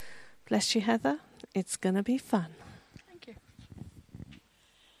Bless you, Heather. It's going to be fun. Thank you.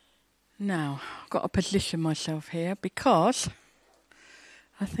 Now, I've got to position myself here because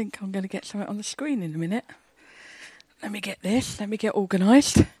I think I'm going to get something on the screen in a minute. Let me get this. Let me get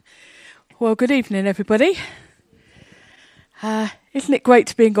organised. Well, good evening, everybody. Isn't it great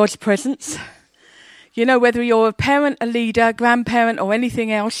to be in God's presence? You know, whether you're a parent, a leader, grandparent, or anything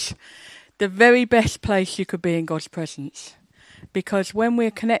else, the very best place you could be in God's presence. Because when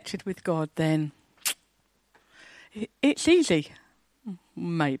we're connected with God, then it's easy.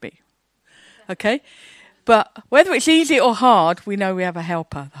 Maybe. Okay? But whether it's easy or hard, we know we have a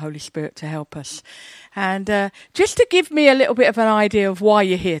helper, the Holy Spirit, to help us. And just to give me a little bit of an idea of why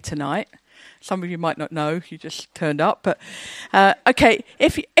you're here tonight, some of you might not know, you just turned up. But okay,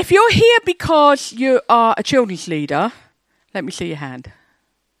 if you're here because you are a children's leader, let me see your hand.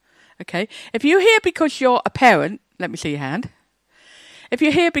 Okay, if you're here because you're a parent, let me see your hand. If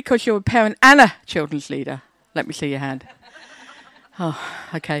you're here because you're a parent and a children's leader, let me see your hand. Oh,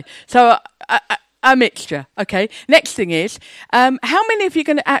 okay. So a mixture. Okay. Next thing is, how many of you are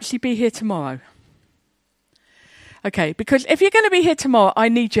going to actually be here tomorrow? Okay, because if you're going to be here tomorrow, I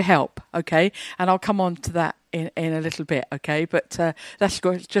need your help. Okay, and I'll come on to that in a little bit. Okay, but that's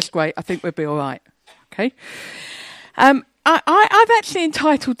just great. I think we'll be all right. Okay. I've actually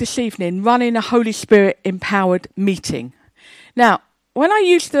entitled this evening, Running a Holy Spirit Empowered Meeting. Now, when I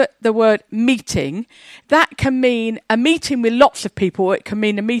use the word meeting, that can mean a meeting with lots of people, or it can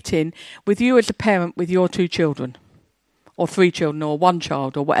mean a meeting with you as a parent with your 2 children, or 3 children, or 1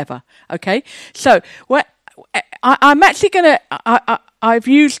 child, or whatever. Okay? So, I'm actually going to, I've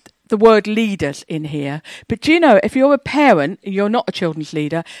used the word leaders in here, but do you know, if you're a parent, you're not a children's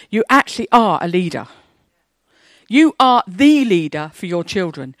leader, you actually are a leader. You are the leader for your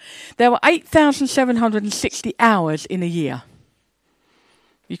children. There are 8,760 hours in a year.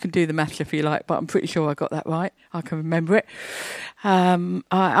 You can do the maths if you like, but I'm pretty sure I got that right. I can remember it. I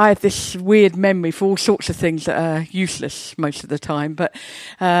have this weird memory for all sorts of things that are useless most of the time. But,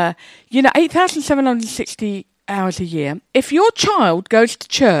 8,760 hours a year. If your child goes to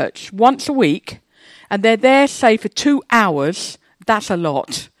church once a week and they're there, say, for 2 hours, that's a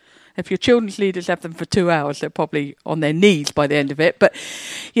lot. If your children's leaders have them for 2 hours, they're probably on their knees by the end of it. But,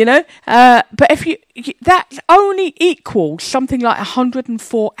 but if that only equals something like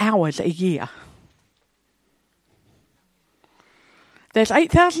 104 hours a year. There's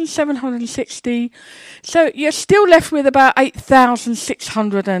 8,760. So you're still left with about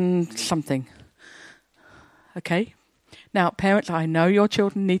 8,600 and something. Okay? Now, parents, I know your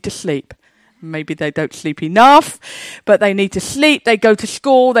children need to sleep. Maybe they don't sleep enough, but they need to sleep, they go to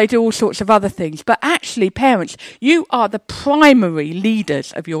school, they do all sorts of other things. But actually, parents, you are the primary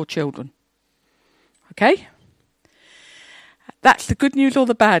leaders of your children. Okay? That's the good news or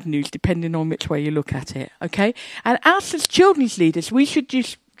the bad news, depending on which way you look at it. Okay? And us as children's leaders, we should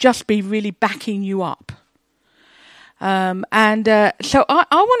just be really backing you up. So I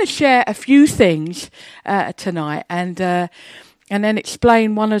want to share a few things tonight, and then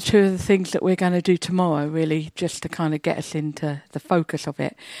explain 1 or 2 of the things that we're going to do tomorrow, really, just to kind of get us into the focus of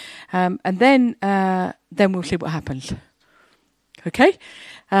it. And then we'll see what happens. Okay?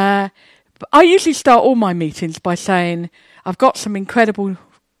 But I usually start all my meetings by saying, I've got some incredible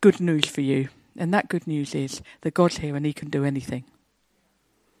good news for you. And that good news is that God's here and he can do anything.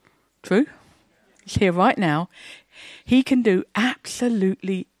 True? He's here right now. He can do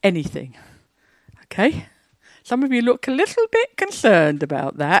absolutely anything. Okay? Some of you look a little bit concerned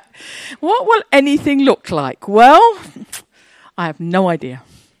about that. What will anything look like? Well, I have no idea.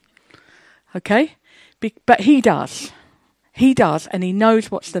 Okay? But he does. He does, and he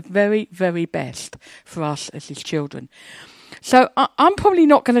knows what's the very, very best for us as his children. So I'm probably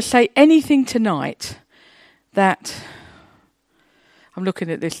not going to say anything tonight that... I'm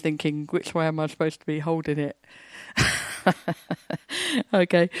looking at this thinking, which way am I supposed to be holding it?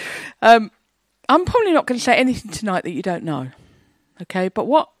 Okay. I'm probably not going to say anything tonight that you don't know, okay? But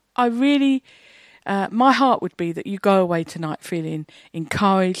what I really, my heart would be that you go away tonight feeling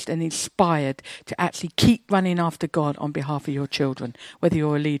encouraged and inspired to actually keep running after God on behalf of your children, whether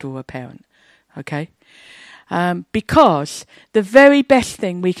you're a leader or a parent, okay? Because the very best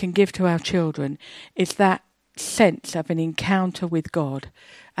thing we can give to our children is that sense of an encounter with God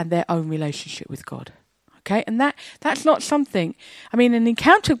and their own relationship with God. Okay, and that's not something, I mean, an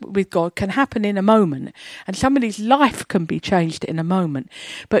encounter with God can happen in a moment, and somebody's life can be changed in a moment.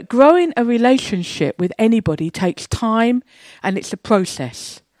 But growing a relationship with anybody takes time, and it's a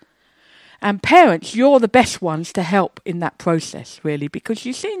process. And parents, you're the best ones to help in that process, really, because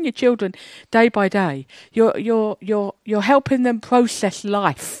you're seeing your children day by day. You're helping them process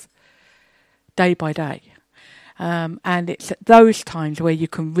life. day by day. And it's at those times where you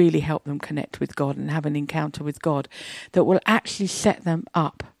can really help them connect with God and have an encounter with God that will actually set them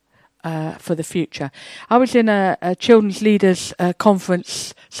up for the future. I was in a children's leaders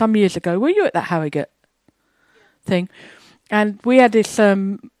conference some years ago. Were you at that Harrogate thing? And we had this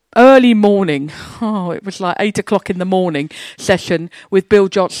early morning, it was like 8 o'clock in the morning session with Bill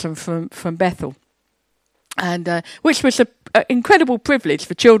Johnson from Bethel. And which was an incredible privilege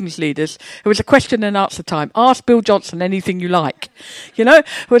for children's leaders. It was a question and answer time. Ask Bill Johnson anything you like. You know,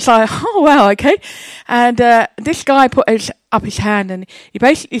 it was like, oh, wow, okay. And this guy put up his hand and he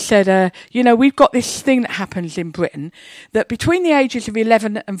basically said, we've got this thing that happens in Britain that between the ages of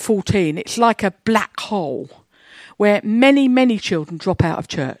 11 and 14, it's like a black hole where many, many children drop out of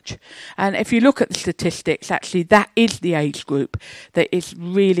church. And if you look at the statistics, actually, that is the age group that is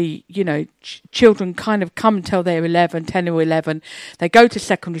really, children kind of come until they're 10 or 11. They go to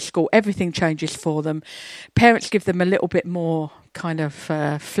secondary school, everything changes for them. Parents give them a little bit more kind of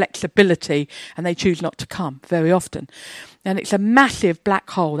flexibility, and they choose not to come very often. And it's a massive black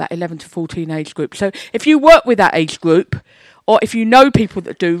hole, that 11 to 14 age group. So if you work with that age group, or if you know people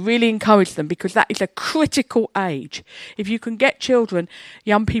that do, really encourage them, because that is a critical age. If you can get children,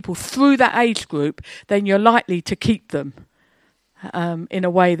 young people, through that age group, then you're likely to keep them in a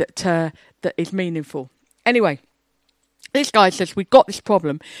way that is meaningful. Anyway, this guy says, we've got this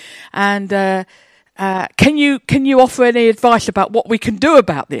problem, and can you offer any advice about what we can do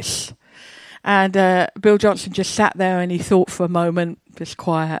about this? And Bill Johnson just sat there and he thought for a moment, just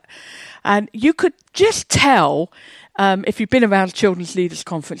quiet. And you could just tell, if you've been around children's leaders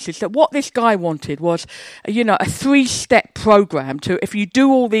conferences, that what this guy wanted was, a 3-step program to, if you do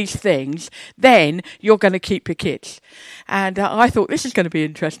all these things, then you're going to keep your kids. And I thought, this is going to be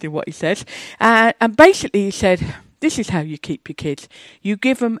interesting what he says. And basically he said, this is how you keep your kids. You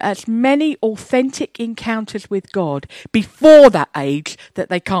give them as many authentic encounters with God before that age that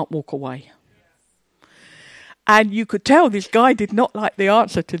they can't walk away. And you could tell this guy did not like the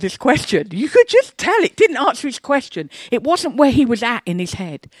answer to this question. You could just tell it didn't answer his question. It wasn't where he was at in his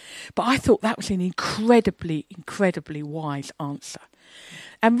head. But I thought that was an incredibly, incredibly wise answer.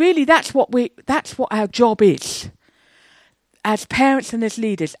 And really that's what our job is. As parents and as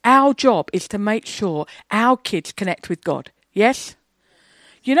leaders, our job is to make sure our kids connect with God. Yes?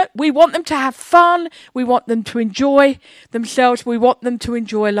 We want them to have fun. We want them to enjoy themselves. We want them to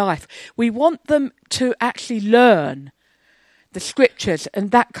enjoy life. We want them to actually learn the scriptures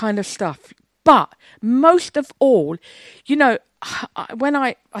and that kind of stuff. But most of all, when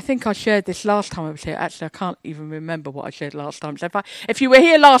I think I shared this last time I was here. Actually, I can't even remember what I shared last time. So if you were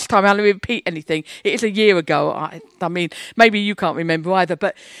here last time, I'll repeat anything. It is a year ago. I mean, maybe you can't remember either.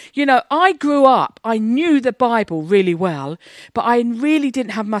 But, I grew up. I knew the Bible really well, but I really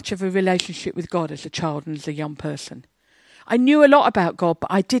didn't have much of a relationship with God as a child and as a young person. I knew a lot about God, but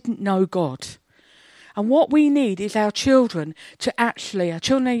I didn't know God. And what we need is our children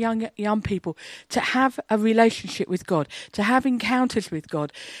and young people, to have a relationship with God, to have encounters with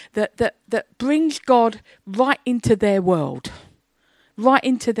God that brings God right into their world, right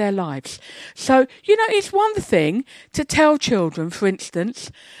into their lives. So, it's one thing to tell children, for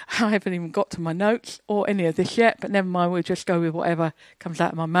instance, I haven't even got to my notes or any of this yet, but never mind, we'll just go with whatever comes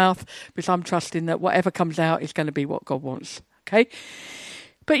out of my mouth, because I'm trusting that whatever comes out is going to be what God wants, okay?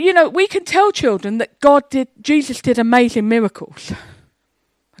 But, we can tell children that Jesus did amazing miracles.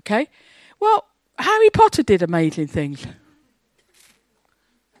 Okay? Well, Harry Potter did amazing things.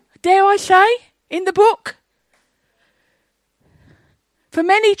 Dare I say, in the book? For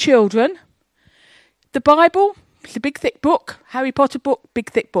many children, the Bible is a big, thick book. Harry Potter book,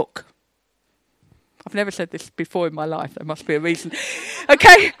 big, thick book. I've never said this before in my life. There must be a reason.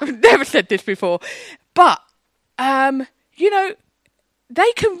 Okay? I've never said this before. But,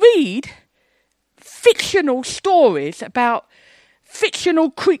 they can read fictional stories about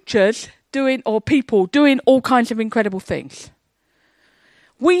fictional creatures people doing all kinds of incredible things.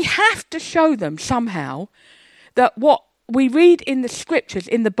 We have to show them somehow that what we read in the scriptures,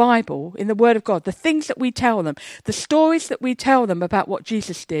 in the Bible, in the Word of God, the things that we tell them, the stories that we tell them about what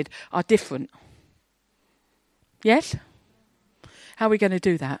Jesus did are different. Yes? How are we going to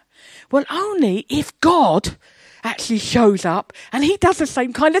do that? Well, only if God actually shows up and he does the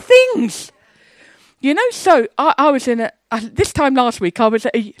same kind of things. So I was in this time last week, I was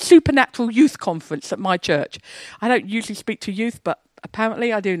at a supernatural youth conference at my church. I don't usually speak to youth, but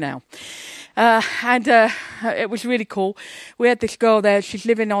apparently I do now. And it was really cool. We had this girl there. She's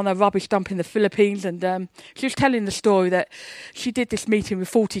living on a rubbish dump in the Philippines. And she was telling the story that she did this meeting with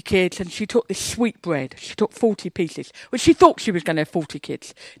 40 kids and she took this sweet bread. She took 40 pieces. Well, she thought she was going to have 40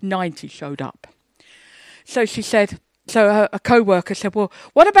 kids. 90 showed up. So she said, a co-worker said, well,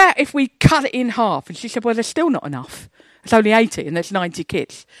 what about if we cut it in half? And she said, well, there's still not enough. It's only 80 and there's 90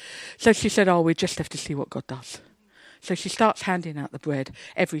 kids. So she said, we just have to see what God does. So she starts handing out the bread.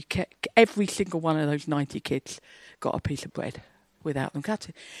 Every single one of those 90 kids got a piece of bread without them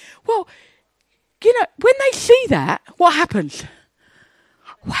cutting. Well, when they see that, what happens?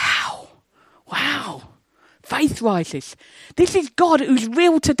 Wow. Faith rises. This is God who's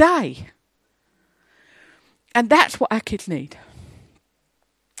real today. And that's what our kids need.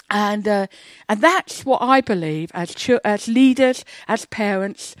 And that's what I believe as leaders, as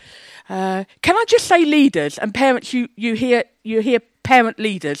parents. Can I just say leaders and parents? You hear parent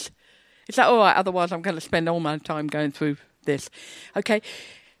leaders. Is that all right? Otherwise, I'm going to spend all my time going through this. Okay,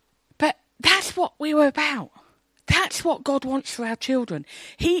 but that's what we were about. That's what God wants for our children.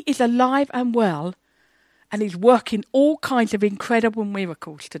 He is alive and well, and He's working all kinds of incredible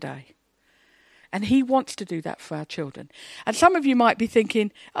miracles today. And He wants to do that for our children. And some of you might be thinking,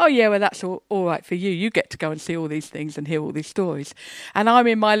 oh, yeah, well, that's all right for you. You get to go and see all these things and hear all these stories. And I'm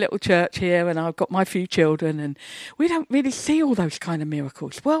in my little church here and I've got my few children and we don't really see all those kind of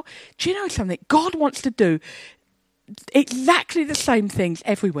miracles. Well, do you know something? God wants to do exactly the same things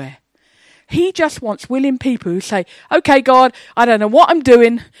everywhere. He just wants willing people who say, okay, God, I don't know what I'm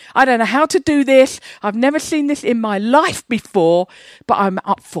doing. I don't know how to do this. I've never seen this in my life before, but I'm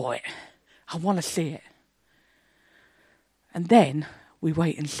up for it. I want to see it. And then we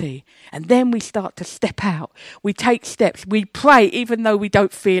wait and see. And then we start to step out. We take steps. We pray even though we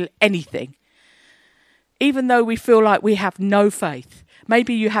don't feel anything. Even though we feel like we have no faith.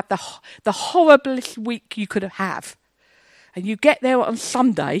 Maybe you have the horriblest week you could have. And you get there on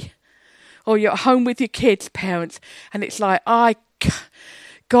Sunday, or you're at home with your kids, parents, and it's like,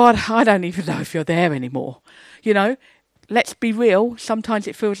 God, I don't even know if you're there anymore. Let's be real. Sometimes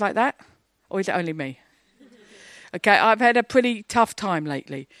it feels like that. Or is it only me? Okay, I've had a pretty tough time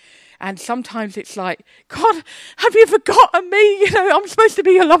lately. And sometimes it's like, God, have you forgotten me? I'm supposed to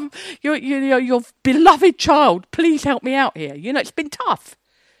be your beloved child. Please help me out here. It's been tough.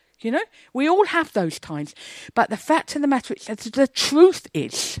 We all have those times. But the fact of the matter is, the truth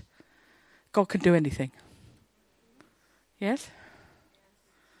is, God can do anything. Yes?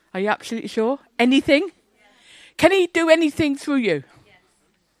 Are you absolutely sure? Anything? Can He do anything through you?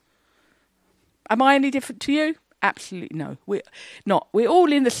 Am I any different to you? Absolutely no. We're not. We're all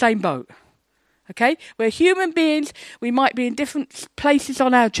in the same boat. Okay? We're human beings. We might be in different places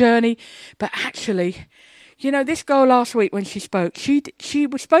on our journey. But actually, this girl last week when she spoke, she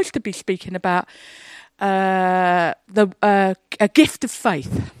was supposed to be speaking about a gift of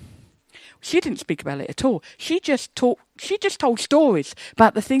faith. She didn't speak about it at all. She just told stories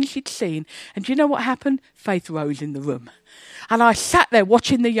about the things she'd seen. And do you know what happened? Faith rose in the room. And I sat there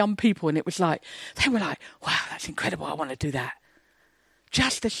watching the young people and it was like, they were like, wow, that's incredible. I want to do that.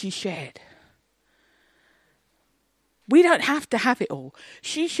 Just as she shared. We don't have to have it all.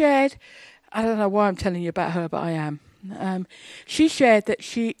 She shared, I don't know why I'm telling you about her, but I am. She shared that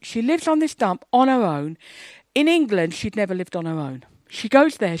she lives on this dump on her own. In England, she'd never lived on her own. She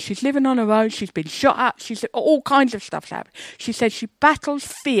goes there, she's living on her own, she's been shot at, all kinds of stuff's happened. She said she battles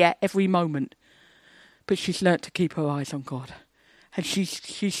fear every moment, but she's learnt to keep her eyes on God. And she's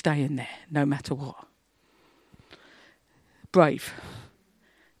staying there, no matter what. Brave,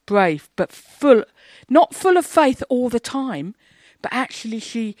 but not full of faith all the time, but actually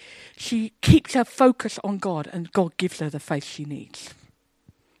she keeps her focus on God, and God gives her the faith she needs.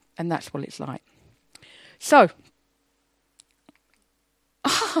 And that's what it's like. So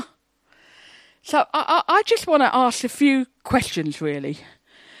I just want to ask a few questions, really.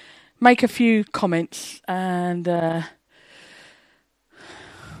 Make a few comments, and I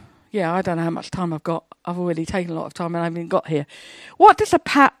don't know how much time I've got. I've already taken a lot of time and I haven't got here. What does a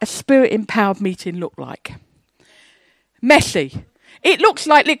spirit-empowered meeting look like? Messy. It looks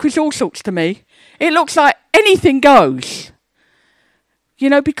like Liquid All Sorts to me. It looks like anything goes.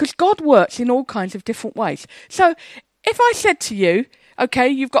 Because God works in all kinds of different ways. So if I said to you, okay,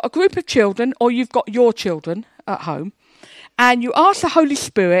 you've got a group of children, or you've got your children at home, and you ask the Holy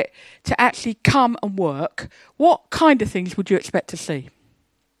Spirit to actually come and work, what kind of things would you expect to see?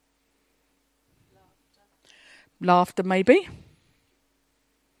 Laughter, maybe.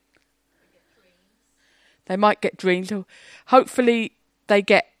 They might get dreams. Hopefully they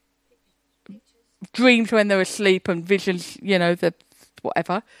get dreams when they're asleep and visions, the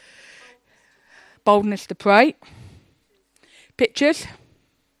whatever. Boldness to pray. Pictures.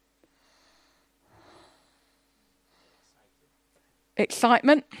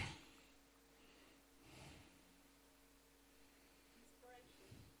 Excitement.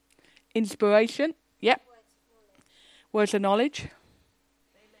 Inspiration. Yep. Words of knowledge.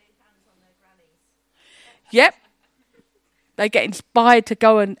 Yep. They get inspired to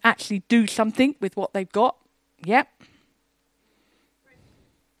go and actually do something with what they've got. Yep.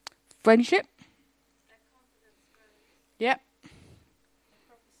 Friendship. Yep.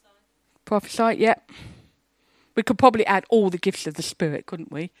 Prophesy. Yep. We could probably add all the gifts of the Spirit,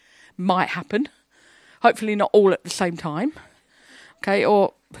 couldn't we? Might happen. Hopefully not all at the same time. Okay,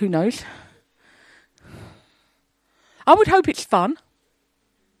 or who knows? I would hope it's fun.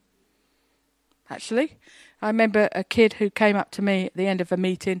 Actually, I remember a kid who came up to me at the end of a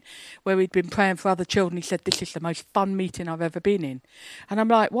meeting where we'd been praying for other children. He said, "This is the most fun meeting I've ever been in." And I'm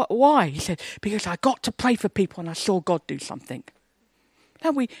like, "What? Why?" He said, "Because I got to pray for people and I saw God do something."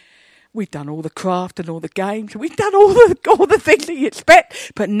 Now we've done all the craft and all the games. We've done all the things that you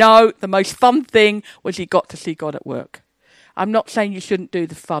expect. But no, the most fun thing was he got to see God at work. I'm not saying you shouldn't do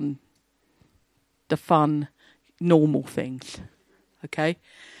the fun, normal things, okay?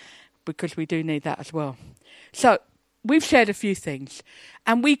 Because we do need that as well. So we've shared a few things,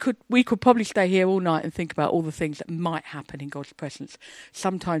 and we could probably stay here all night and think about all the things that might happen in God's presence.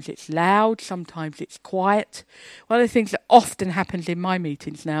 Sometimes it's loud, sometimes it's quiet. One of the things that often happens in my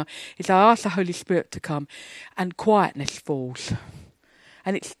meetings now is I ask the Holy Spirit to come, and quietness falls,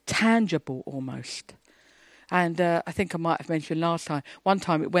 and it's tangible almost. And I think I might have mentioned last time, one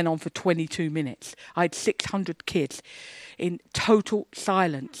time it went on for 22 minutes. I had 600 kids in total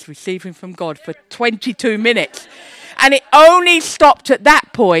silence receiving from God for 22 minutes. And it only stopped at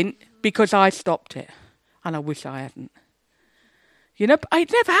that point because I stopped it. And I wish I hadn't. You know, it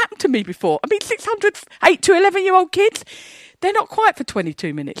never happened to me before. I mean, 600 8 to 11-year-old kids, they're not quiet for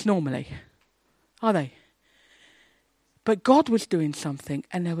 22 minutes normally, are they? But God was doing something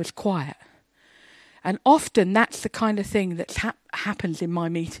and there was quiet. And often that's the kind of thing that happens in my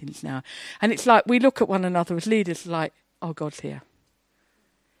meetings now. And it's like we look at one another as leaders like, oh, God's here.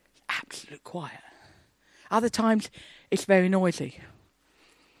 Absolute quiet. Other times it's very noisy.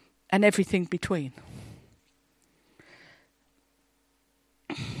 And everything between.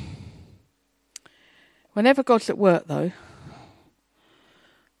 Whenever God's at work, though,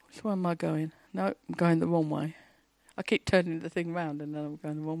 which way am I going? No, I'm going the wrong way. I keep turning the thing round and then I'm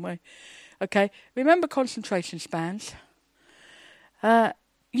going the wrong way. Okay, remember concentration spans.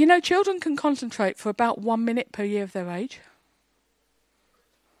 You know, children can concentrate for about 1 minute per year of their age.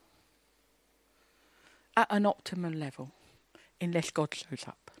 At an optimal level, unless God shows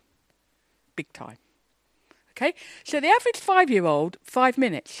up. Big time. Okay, so the average 5-year-old, 5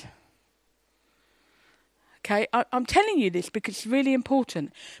 minutes. Okay, I'm telling you this because it's really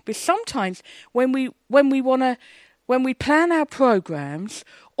important. Because sometimes when we plan our programs,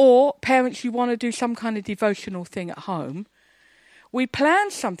 or parents, you want to do some kind of devotional thing at home, we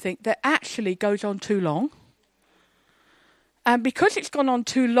plan something that actually goes on too long. And because it's gone on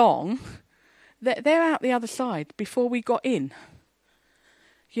too long, they're out the other side before we got in.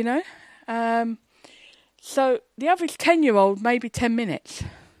 You know? So the average 10-year-old, maybe 10 minutes.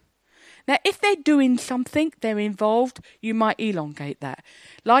 Now, if they're doing something, they're involved, you might elongate that.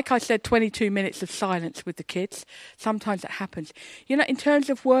 Like I said, 22 minutes of silence with the kids. Sometimes it happens. You know, in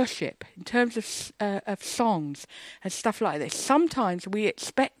terms of worship, in terms of songs and stuff like this, sometimes we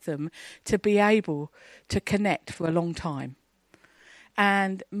expect them to be able to connect for a long time.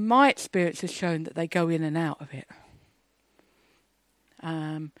 And my experience has shown that they go in and out of it.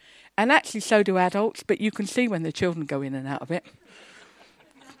 And actually so do adults, but you can see when the children go in and out of it.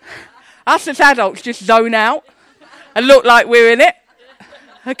 Us as adults just zone out and look like we're in it.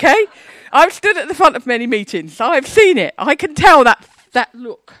 Okay? I've stood at the front of many meetings. I've seen it. I can tell that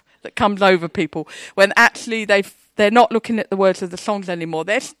look that comes over people when actually they're not looking at the words of the songs anymore.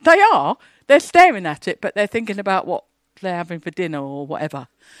 They're staring at it, but they're thinking about what they're having for dinner or whatever.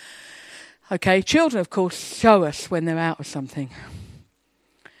 Okay? Children, of course, show us when they're out of something.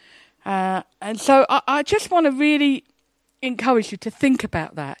 And so I just want to really encourage you to think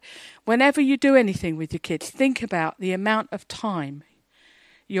about that. Whenever you do anything with your kids, think about the amount of time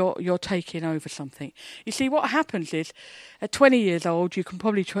you're taking over something. You see, what happens is, at 20 years old, you can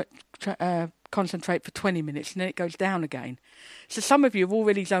probably concentrate for 20 minutes, and then it goes down again. So some of you have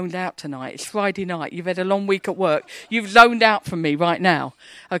already zoned out tonight. It's Friday night. You've had a long week at work. You've zoned out from me right now.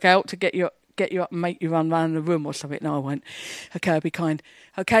 Okay, I ought to get you up and make you run around the room or something. No, I won't. Okay, I'll be kind.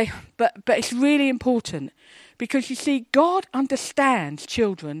 Okay, but it's really important. Because you see, God understands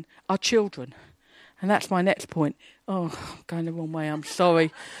children are children. And that's my next point. Oh, I'm going the wrong way, I'm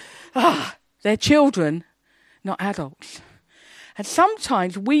sorry. They're children, not adults. And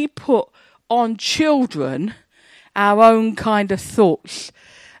sometimes we put on children our own kind of thoughts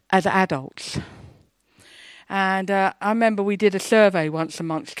as adults. And I remember we did a survey once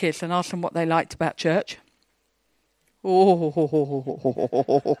amongst kids and asked them what they liked about church.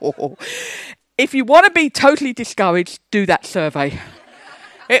 Oh, if you want to be totally discouraged, do that survey.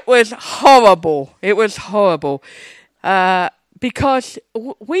 It was horrible. It was horrible. Because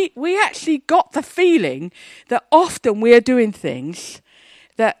we actually got the feeling that often we are doing things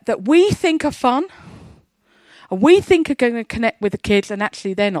that we think are fun, and we think are going to connect with the kids, and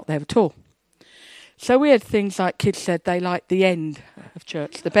actually they're not there at all. So we had things like kids said they liked the end of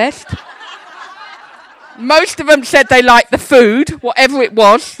church the best. Most of them said they liked the food, whatever it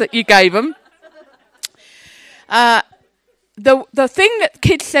was that you gave them. The thing that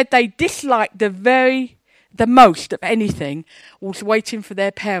kids said they disliked the most of anything was waiting for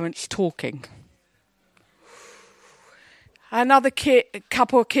their parents talking. Another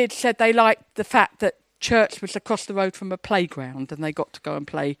couple of kids said they liked the fact that church was across the road from a playground and they got to go and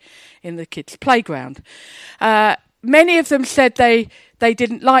play in the kids' playground. Many of them said they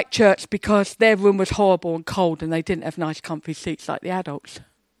didn't like church because their room was horrible and cold and they didn't have nice comfy seats like the adults.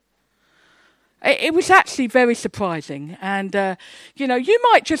 It was actually very surprising. And, you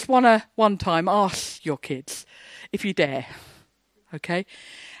might just want to one time ask your kids, if you dare. Okay?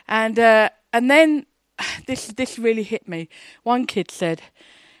 And then this really hit me. One kid said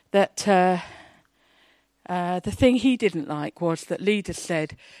that the thing he didn't like was that leaders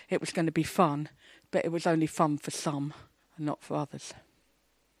said it was going to be fun, but it was only fun for some and not for others.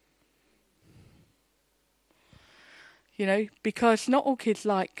 Because not all kids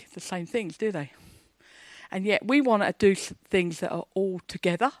like the same things, do they? And yet we want to do things that are all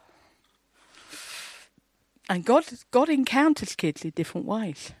together. And God encounters kids in different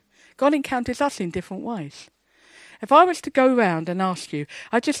ways. God encounters us in different ways. If I was to go around and ask you,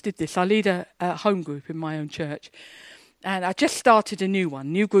 I just did this, I lead a home group in my own church. And I just started a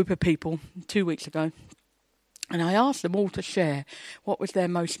new group of people 2 weeks ago. And I asked them all to share what was their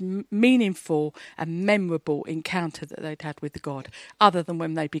most meaningful and memorable encounter that they'd had with God, other than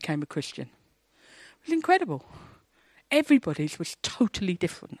when they became a Christian. It was incredible. Everybody's was totally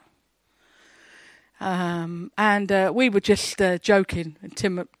different. And we were just joking, and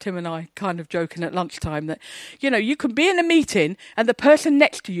Tim and I kind of joking at lunchtime that, you can be in a meeting and the person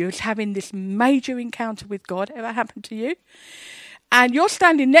next to you is having this major encounter with God. Ever happened to you? And you're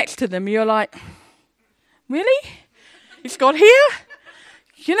standing next to them, you're like, really? Is God here?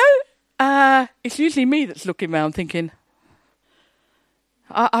 It's usually me that's looking around thinking,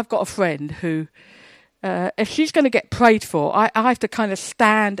 I've got a friend who, if she's going to get prayed for, I have to kind of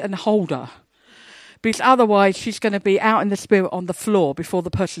stand and hold her. Because otherwise she's going to be out in the spirit on the floor before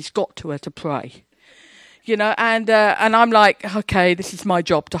the person's got to her to pray. And I'm like, okay, this is my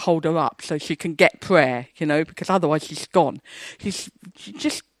job to hold her up so she can get prayer, because otherwise she's gone.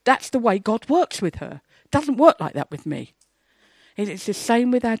 That's the way God works with her. It doesn't work like that with me. It's the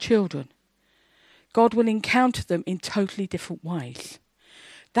same with our children. God will encounter them in totally different ways.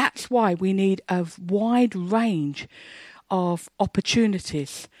 That's why we need a wide range of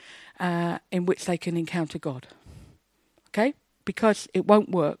opportunities in which they can encounter God. Okay? Because it won't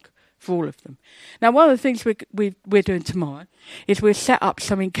work for all of them. Now, one of the things we're doing tomorrow is we'll set up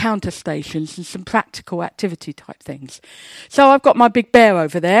some encounter stations and some practical activity type things. So I've got my big bear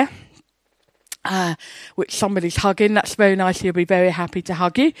over there, which somebody's hugging. That's very nice. He'll be very happy to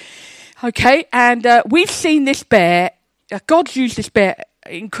hug you. Okay? And we've seen this bear. God's used this bear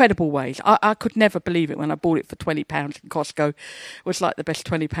incredible ways. I could never believe it when I bought it for £20 in Costco. It was like the best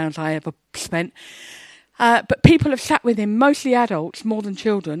 £20 I ever spent. But people have sat with him, mostly adults, more than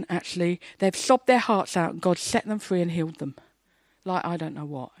children, actually. They've sobbed their hearts out and God set them free and healed them. Like, I don't know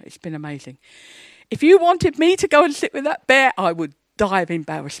what. It's been amazing. If you wanted me to go and sit with that bear, I would die of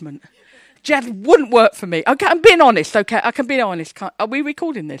embarrassment. Just wouldn't work for me. Okay, I'm being honest, okay? I can be honest. Are we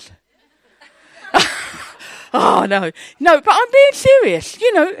recording this? Oh, no. No, but I'm being serious.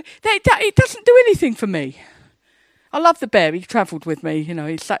 It doesn't do anything for me. I love the bear. He travelled with me.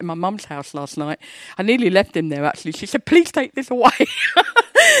 He sat in my mum's house last night. I nearly left him there, actually. She said, please take this away.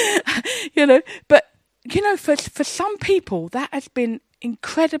 But, for some people, that has been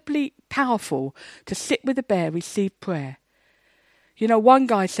incredibly powerful to sit with a bear, receive prayer. One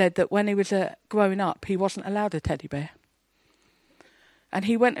guy said that when he was growing up, he wasn't allowed a teddy bear. And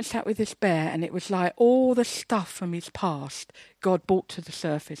he went and sat with this bear, and it was like all the stuff from his past God brought to the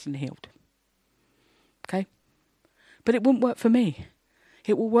surface and healed. Okay? But it wouldn't work for me.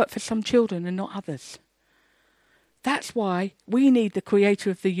 It will work for some children and not others. That's why we need the creator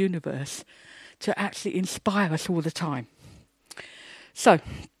of the universe to actually inspire us all the time. So,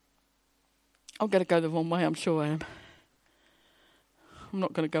 I'm going to go the wrong way, I'm sure I am. I'm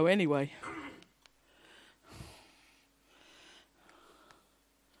not going to go anyway.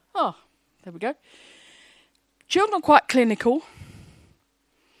 Oh, there we go. Children are quite clinical.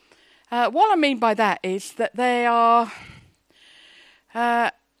 What I mean by that is that they are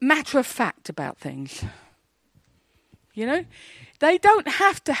matter of fact about things. You know, they don't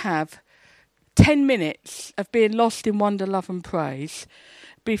have to have 10 minutes of being lost in wonder, love and praise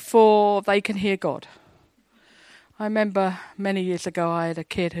before they can hear God. I remember many years ago I had a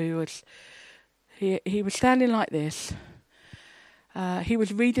kid who was, he was standing like this. He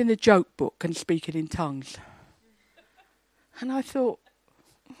was reading a joke book and speaking in tongues. And I thought,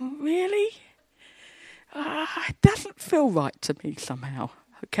 really? It doesn't feel right to me somehow,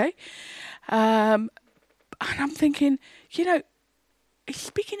 okay? And I'm thinking, you know, he's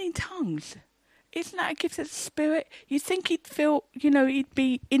speaking in tongues. Isn't that a gift of the Spirit? You'd think he'd feel, you know, he'd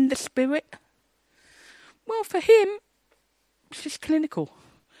be in the Spirit. Well, for him, it's just clinical.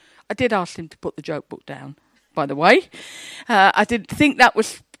 I did ask him to put the joke book down, by the way. I didn't think that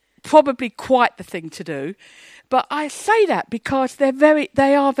was probably quite the thing to do. But I say that because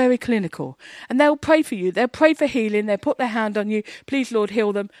they are very clinical. And they'll pray for you. They'll pray for healing. They'll put their hand on you. Please, Lord,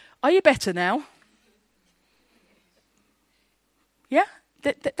 heal them. Are you better now? Yeah?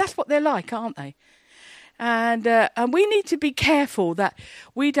 That's what they're like, aren't they? And we need to be careful that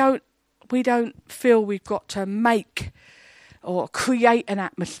we don't feel we've got to make or create an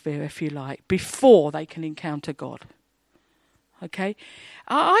atmosphere, if you like, before they can encounter God. Okay?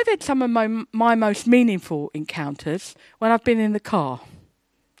 I've had some of my most meaningful encounters when I've been in the car.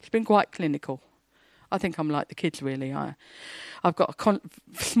 It's been quite clinical. I think I'm like the kids, really. I've got a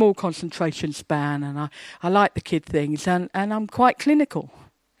small concentration span, and I like the kid things, and I'm quite clinical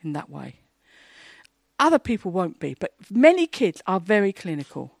in that way. Other people won't be, but many kids are very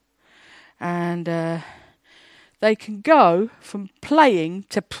clinical. And they can go from playing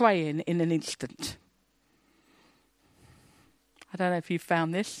to praying in an instant. I don't know if you've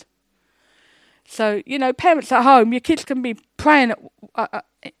found this. So, you know, parents at home, your kids can be playing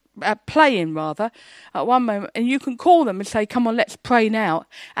at one moment, and you can call them and say, come on, let's pray now.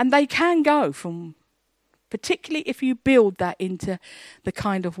 And they can go from, particularly if you build that into the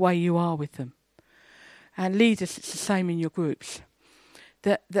kind of way you are with them. And leaders, it's the same in your groups.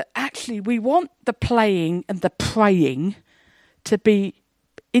 That actually we want the playing and the praying to be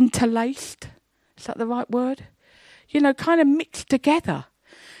interlaced. Is that the right word? You know, kind of mixed together.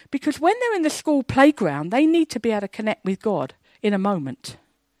 Because when they're in the school playground, they need to be able to connect with God in a moment.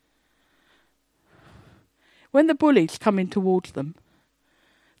 When the bullies come in towards them,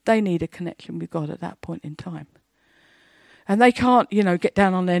 they need a connection with God at that point in time. And they can't, you know, get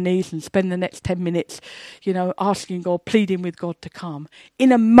down on their knees and spend the next 10 minutes, you know, asking God, pleading with God to come.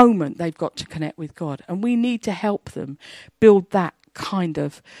 In a moment, they've got to connect with God. And we need to help them build that kind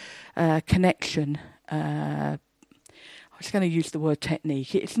of connection. I was going to use the word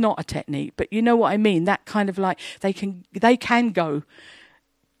technique. It's not a technique, but you know what I mean? That kind of like, they can go.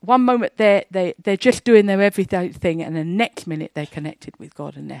 One moment they're just doing their everyday thing, and the next minute they're connected with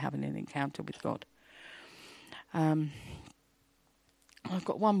God and they're having an encounter with God. I've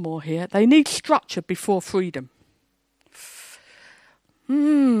got one more here. They need structure before freedom.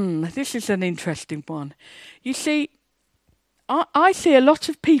 This is an interesting one. You see, I see a lot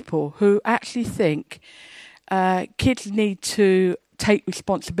of people who actually think kids need to take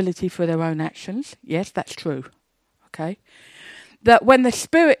responsibility for their own actions. Yes, that's true. Okay. That when the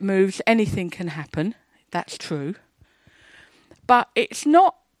Spirit moves, anything can happen. That's true. But it's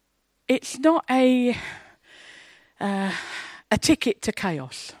not a ticket to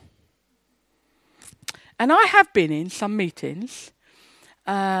chaos. And I have been in some meetings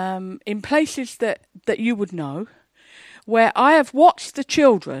in places that you would know, where I have watched the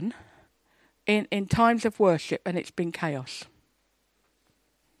children in times of worship, and it's been chaos.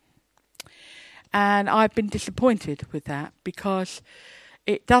 And I've been disappointed with that, because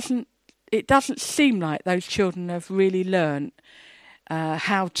it doesn't seem like those children have really learned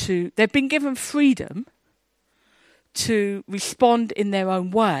how to. They've been given freedom to respond in their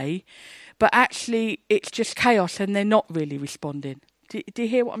own way, but actually it's just chaos, and they're not really responding. Do you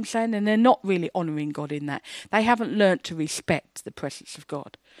hear what I'm saying? And they're not really honouring God in that. They haven't learnt to respect the presence of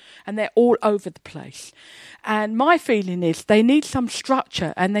God. And they're all over the place. And my feeling is they need some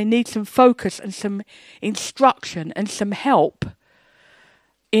structure, and they need some focus and some instruction and some help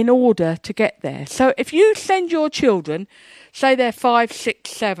in order to get there. So if you send your children, say they're 5, 6,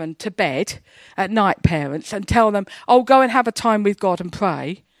 7, to bed at night, parents, and tell them, oh, go and have a time with God and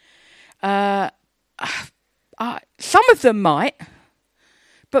pray, some of them might,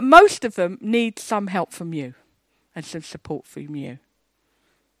 but most of them need some help from you and some support from you.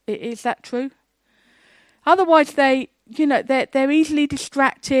 Is that true? Otherwise, they're easily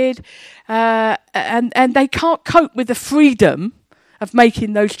distracted, and they can't cope with the freedom of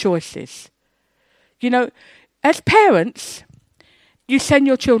making those choices. As parents, you send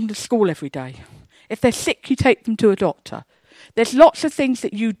your children to school every day. If they're sick, you take them to a doctor. There's lots of things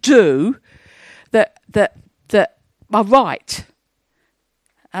that you do that are right.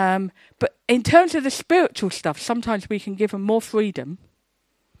 But in terms of the spiritual stuff, sometimes we can give them more freedom,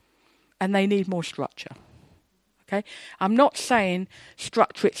 and they need more structure. Okay? I'm not saying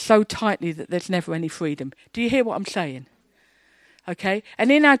structure it so tightly that there's never any freedom. Do you hear what I'm saying? Okay?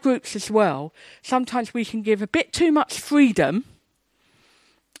 And in our groups as well, sometimes we can give a bit too much freedom,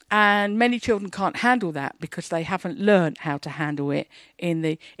 and many children can't handle that because they haven't learned how to handle it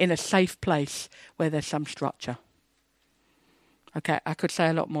in a safe place where there's some structure. Okay, I could say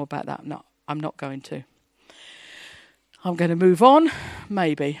a lot more about that. I'm not going to. I'm going to move on,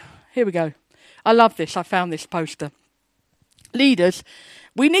 maybe. Here we go. I love this. I found this poster. Leaders,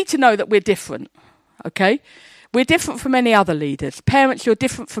 we need to know that we're different, okay? We're different from any other leaders. Parents, you're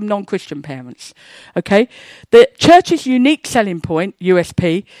different from non-Christian parents, okay? The church's unique selling point,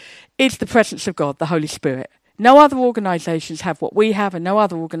 USP, is the presence of God, the Holy Spirit. No other organisations have what we have, and no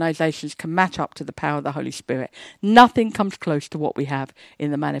other organisations can match up to the power of the Holy Spirit. Nothing comes close to what we have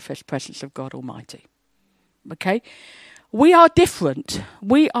in the manifest presence of God Almighty, okay? We are different.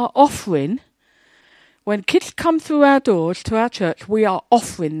 We are offering, when kids come through our doors to our church, we are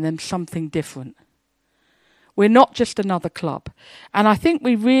offering them something different. We're not just another club. And I think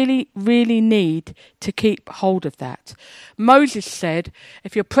we really, really need to keep hold of that. Moses said,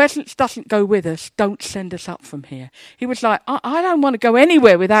 if your presence doesn't go with us, don't send us up from here. He was like, I don't want to go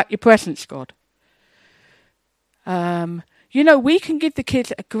anywhere without your presence, God. We can give the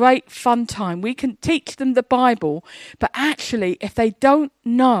kids a great fun time. We can teach them the Bible. But actually, if they don't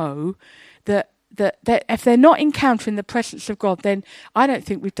know that if they're not encountering the presence of God, then I don't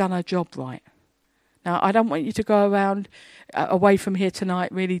think we've done our job right. Now, I don't want you to go around away from here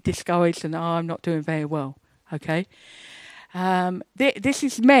tonight really discouraged and, I'm not doing very well, okay? This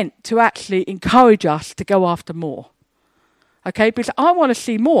is meant to actually encourage us to go after more, okay? Because I want to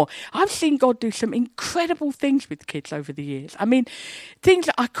see more. I've seen God do some incredible things with kids over the years. I mean, things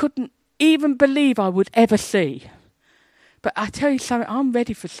that I couldn't even believe I would ever see. But I tell you something, I'm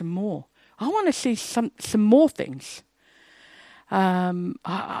ready for some more. I want to see some more things.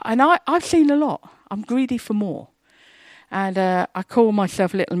 I've seen a lot. I'm greedy for more. And I call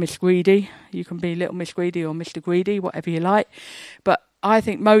myself Little Miss Greedy. You can be Little Miss Greedy or Mr. Greedy, whatever you like. But I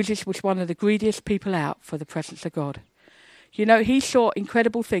think Moses was one of the greediest people out for the presence of God. He saw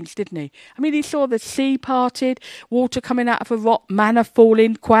incredible things, didn't he? I mean, he saw the sea parted, water coming out of a rock, manna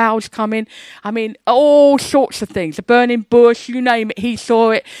falling, clouds coming. I mean, all sorts of things. A burning bush, you name it, he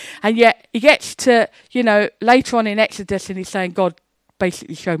saw it. And yet he gets to, later on in Exodus, and he's saying, God,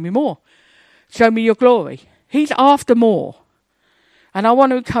 basically show me more. Show me your glory. He's after more. And I want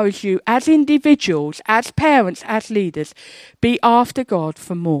to encourage you, as individuals, as parents, as leaders, be after God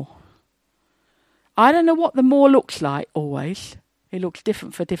for more. I don't know what the more looks like always. It looks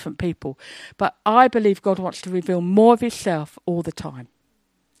different for different people. But I believe God wants to reveal more of himself all the time.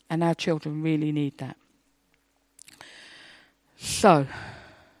 And our children really need that. So,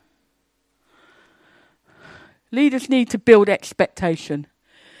 leaders need to build expectation.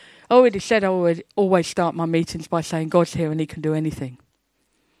 I already said I always start my meetings by saying God's here and he can do anything.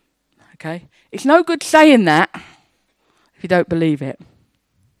 Okay? It's no good saying that if you don't believe it.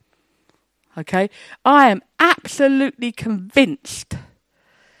 Okay? I am absolutely convinced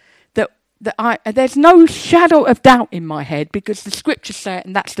that there's no shadow of doubt in my head because the scriptures say it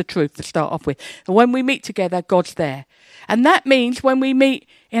and that's the truth to start off with. And when we meet together, God's there. And that means when we meet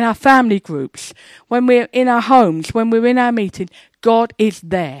in our family groups, when we're in our homes, when we're in our meeting, God is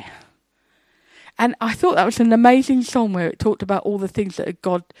there. And I thought that was an amazing song where it talked about all the things that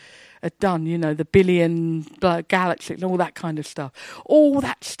God had done, the billion galaxies and all that kind of stuff. All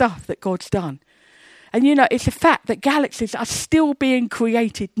that stuff that God's done. And, it's a fact that galaxies are still being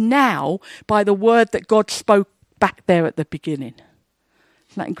created now by the word that God spoke back there at the beginning.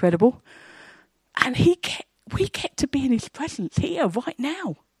 Isn't that incredible? And we get to be in his presence here right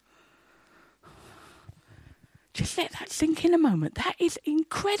now. Just let that sink in a moment. That is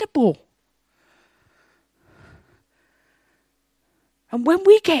incredible. And when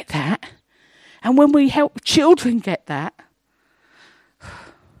we get that, and when we help children get that,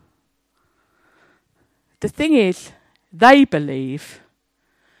 the thing is, they believe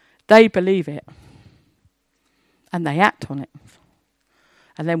it, and they act on it.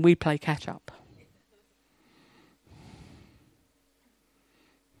 And then we play catch up.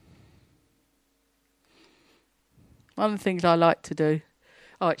 One of the things I like to do,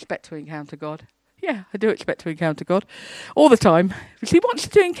 I expect to encounter God. Yeah, I do expect to encounter God all the time, because he wants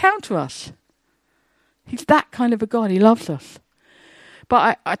to encounter us. He's that kind of a God. He loves us.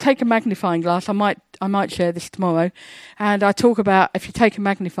 But I take a magnifying glass. I might share this tomorrow, and I talk about if you take a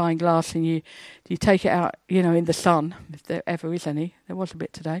magnifying glass and you take it out, in the sun, if there ever is any. There was a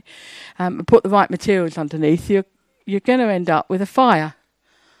bit today, and put the right materials underneath. You're going to end up with a fire.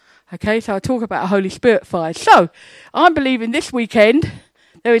 Okay, so I talk about a Holy Spirit fire. So I'm believing this weekend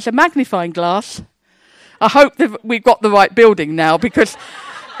there is a magnifying glass. I hope that we've got the right building now, because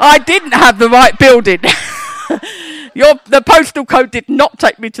I didn't have the right building. The postal code did not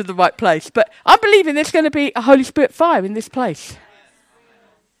take me to the right place. But I'm believing there's going to be a Holy Spirit fire in this place.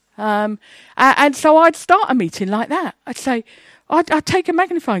 And so I'd start a meeting like that. I'd say, I'd take a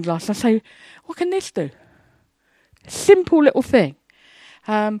magnifying glass. I'd say, what can this do? Simple little thing.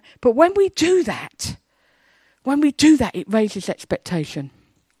 But when we do that, it raises expectation.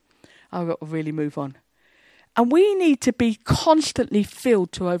 I've got to really move on. And we need to be constantly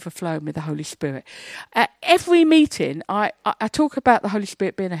filled to overflowing with the Holy Spirit. At every meeting, I talk about the Holy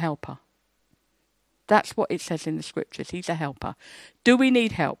Spirit being a helper. That's what it says in the scriptures. He's a helper. Do we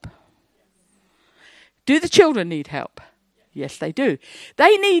need help? Do the children need help? Yes, they do.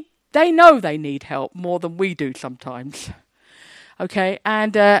 They know they need help more than we do sometimes. Okay,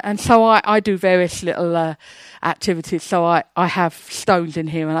 and so I do various little activities. So I have stones in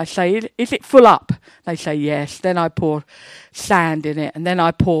here, and I say, is it full up? They say yes. Then I pour sand in it, and then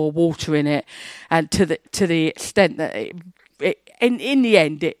I pour water in it, and to the extent that in the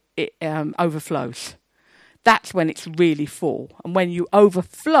end it overflows. That's when it's really full, and when you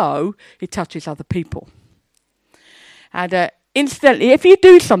overflow, it touches other people. And incidentally, if you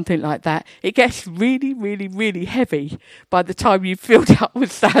do something like that, it gets really, really, really heavy by the time you've filled it up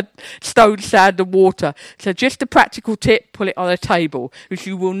with stone, sand and water. So just a practical tip, put it on a table, because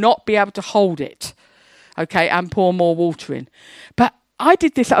you will not be able to hold it, okay, and pour more water in. But I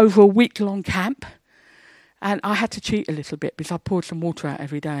did this over a week-long camp, and I had to cheat a little bit, because I poured some water out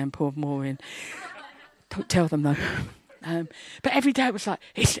every day and poured more in. Don't tell them, though. But every day it was like,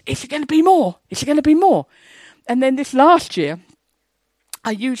 is it going to be more? Is it going to be more? And then this last year,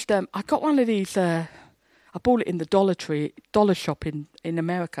 I used, I got one of these, I bought it in the dollar shop in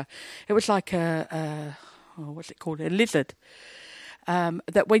America. It was like what's it called? A lizard.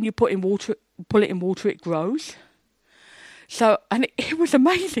 That when you put it in water, it grows. So, and it was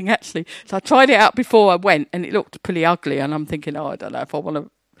amazing, actually. So I tried it out before I went, and it looked pretty ugly. And I'm thinking, I don't know if I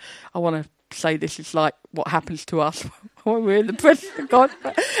want to say this is like what happens to us when we're in the presence of God.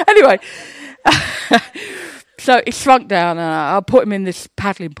 But anyway. So it shrunk down, and I put him in this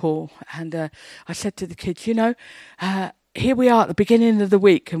paddling pool, and I said to the kids, here we are at the beginning of the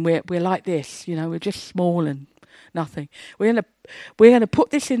week, and we're like this, we're just small and nothing. We're gonna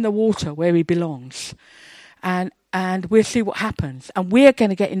put this in the water where he belongs, and we'll see what happens, and we're going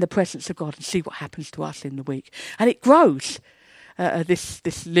to get in the presence of God and see what happens to us in the week, and it grows.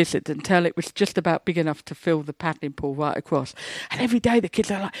 This lizard until it was just about big enough to fill the paddling pool right across. And every day the kids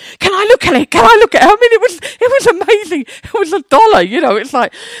are like, "Can I look at it? Can I look at it?" I mean, it was amazing. It was $1. It's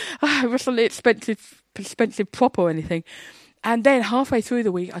like it wasn't expensive prop or anything. And then halfway through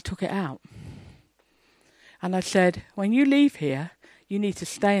the week, I took it out, and I said, "When you leave here, you need to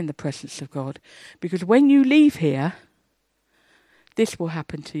stay in the presence of God, because when you leave here, this will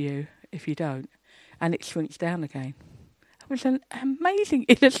happen to you if you don't," and it shrinks down again. It was an amazing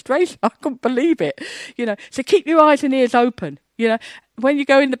illustration. I couldn't believe it. So keep your eyes and ears open. When you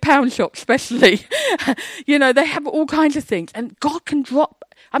go in the pound shop, especially, they have all kinds of things, and God can drop.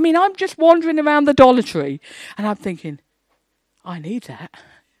 I mean, I'm just wandering around the Dollar Tree, and I'm thinking, I need that.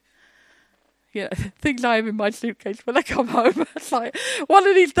 Things I have in my suitcase when I come home. It's like one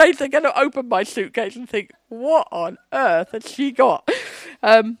of these days they're going to open my suitcase and think, what on earth has she got?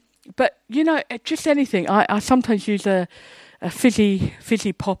 But just anything. I sometimes use a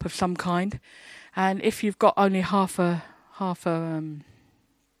fizzy pop of some kind, and if you've got only half a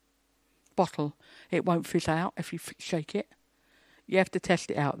bottle, it won't fizz out if you shake it. You have to test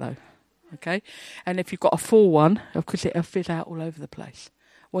it out though, okay? And if you've got a full one, of course it'll fizz out all over the place.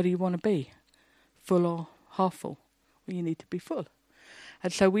 What do you want to be? Full or half full? Well, you need to be full.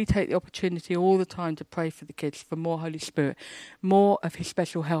 And so we take the opportunity all the time to pray for the kids, for more Holy Spirit, more of his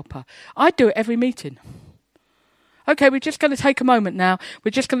special helper. I do it every meeting. Okay, we're just going to take a moment now.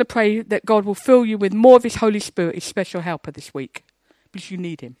 We're just going to pray that God will fill you with more of his Holy Spirit, his special helper this week, because you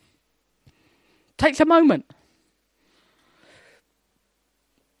need him. Takes a moment.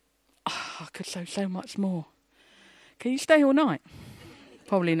 Oh, I could say so much more. Can you stay all night?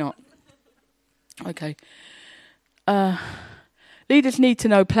 Probably not. Okay. Leaders need to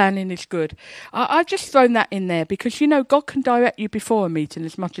know planning is good. I've just thrown that in there because, God can direct you before a meeting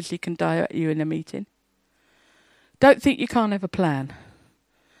as much as he can direct you in a meeting. Don't think you can't have a plan.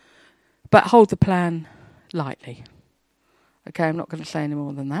 But hold the plan lightly. Okay, I'm not going to say any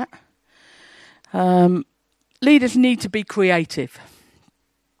more than that. Leaders need to be creative.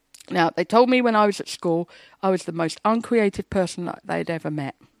 Now, they told me when I was at school, I was the most uncreative person that they'd ever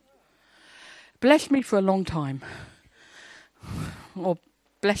met. Blessed me for a long time. Or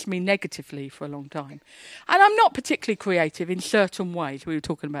blessed me negatively for a long time. And I'm not particularly creative in certain ways. We were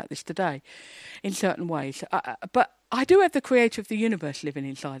talking about this today. In certain ways. But I do have the creator of the universe living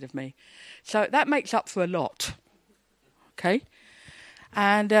inside of me. So that makes up for a lot. Okay?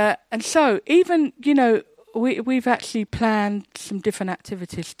 And so even, we've actually planned some different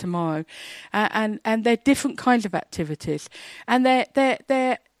activities tomorrow, and they're different kinds of activities, and they're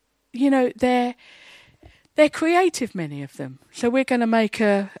creative, many of them. So we're going to make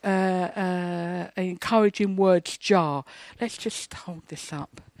an encouraging words jar. Let's just hold this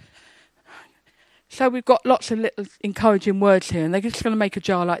up. So we've got lots of little encouraging words here, and they're just going to make a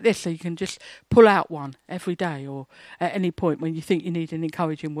jar like this, so you can just pull out one every day or at any point when you think you need an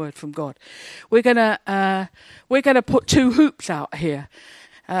encouraging word from God. We're going to put 2 hoops out here.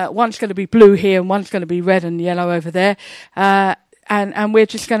 One's going to be blue here, and one's going to be red and yellow over there. And we're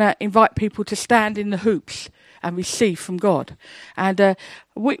just going to invite people to stand in the hoops and receive from God. And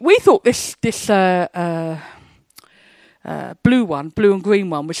we thought this blue and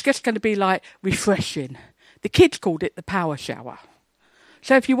green one, was just going to be like refreshing. The kids called it the power shower.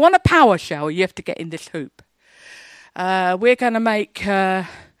 So if you want a power shower, you have to get in this hoop. We're going to make, what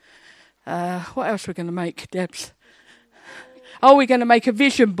else we're going to make, Debs? Oh, we're going to make a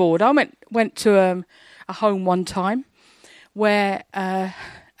vision board. I went to a home one time where at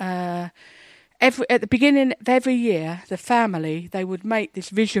the beginning of every year, the family, they would make this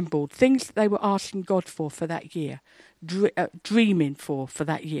vision board, things that they were asking God for that year, dreaming for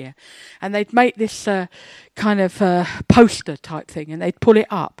that year. And they'd make this kind of poster type thing, and they'd pull it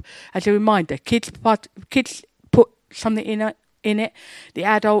up as a reminder. Kids put something in it, the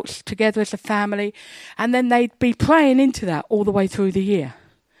adults together as a family, and then they'd be praying into that all the way through the year.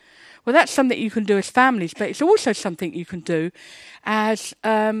 Well, that's something you can do as families, but it's also something you can do as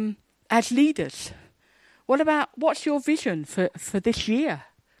leaders. What's your vision for this year,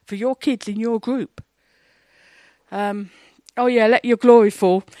 for your kids in your group? Let your glory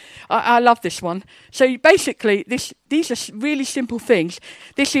fall. I love this one. So basically, these are really simple things.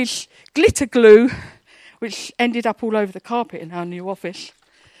 This is glitter glue, which ended up all over the carpet in our new office.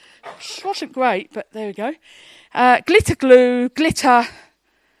 Which wasn't great, but there we go. Glitter glue, glitter,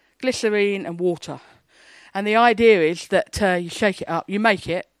 glycerine and water. And the idea is that you shake it up, you make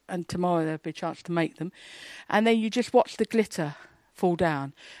it, and tomorrow there'll be a chance to make them. And then you just watch the glitter fall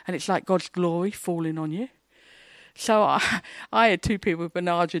down, and it's like God's glory falling on you. So I had 2 people in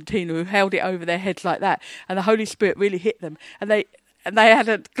Argentina who held it over their heads like that, and the Holy Spirit really hit them. And they had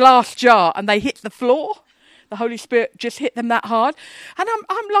a glass jar, and they hit the floor. The Holy Spirit just hit them that hard. And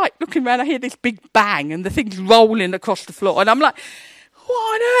I'm like looking around, I hear this big bang, and the thing's rolling across the floor. And I'm like, what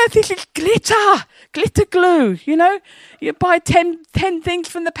on earth? This is glitter glue, You buy 10 things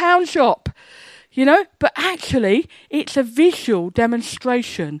from the pound shop, But actually, it's a visual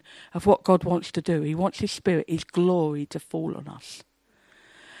demonstration of what God wants to do. He wants his Spirit, his glory to fall on us.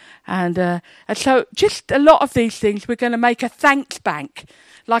 And so just a lot of these things, we're going to make a thanks bank,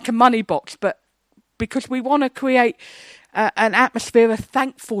 like a money box, but because we want to create an atmosphere of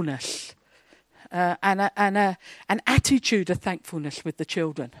thankfulness. And an attitude of thankfulness with the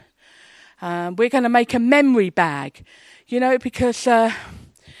children. We're going to make a memory bag, because,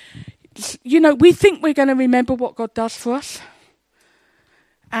 we think we're going to remember what God does for us.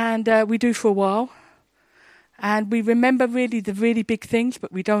 And we do for a while. And we remember really the really big things,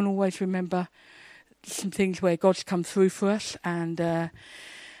 but we don't always remember some things where God's come through for us. And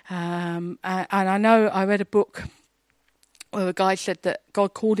I know I read a book where a guy said that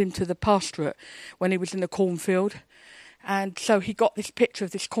God called him to the pastorate when he was in the cornfield, And so he got this picture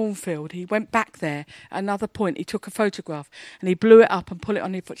of this cornfield. He went back there. At another point, he took a photograph and he blew it up and put it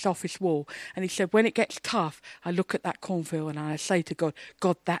on his office wall. And he said, when it gets tough, I look at that cornfield and I say to God,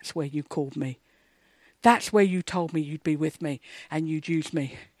 God, that's where you called me. That's where you told me you'd be with me and you'd use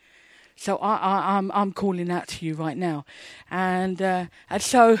me. So I'm calling out to you right now. And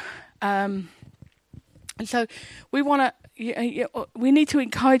so we want to, we need to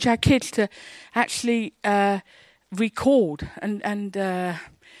encourage our kids to actually record and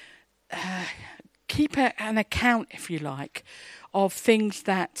keep an account, if you like, of things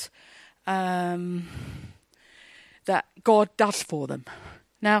that that God does for them.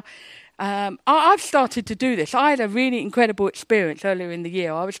 Now, I've started to do this. I had a really incredible experience earlier in the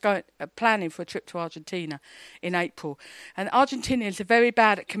year. I was planning for a trip to Argentina in April. And Argentinians are very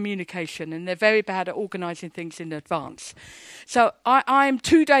bad at communication and they're very bad at organising things in advance. So I'm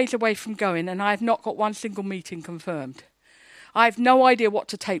 2 days away from going and I've not got one single meeting confirmed. I have no idea what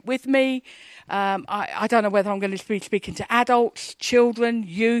to take with me. I don't know whether I'm going to be speaking to adults, children,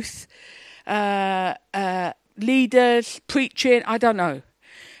 youth, leaders, preaching. I don't know.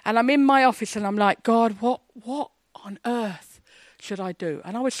 And I'm in my office and I'm like, God, what on earth should I do?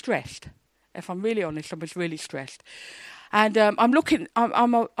 And I was stressed. If I'm really honest, I was really stressed. And I'm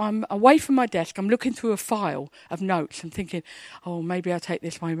away from my desk. I'm looking through a file of notes and thinking, oh, maybe I'll take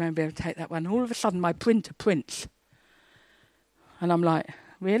this one, maybe I'll take that one. And all of a sudden, my printer prints. And I'm like,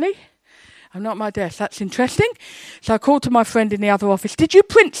 really? I'm not at my desk. That's interesting. So I called to my friend in the other office. Did you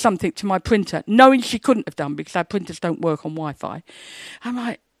print something to my printer? Knowing she couldn't have done because our printers don't work on Wi-Fi. I'm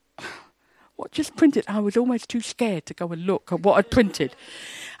like, what just printed? I was almost too scared to go and look at what I'd printed.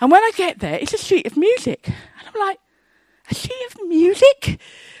 And when I get there, it's a sheet of music. And I'm like, a sheet of music?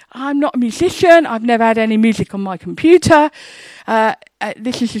 I'm not a musician. I've never had any music on my computer.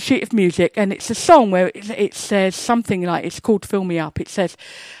 This is a sheet of music, and it's a song where it says something like, it's called Fill Me Up. It says,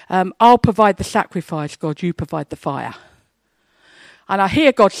 I'll provide the sacrifice, God, you provide the fire. And I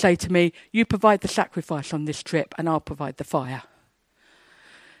hear God say to me, you provide the sacrifice on this trip, and I'll provide the fire.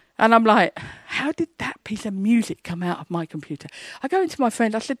 And I'm like, how did that piece of music come out of my computer? I go into my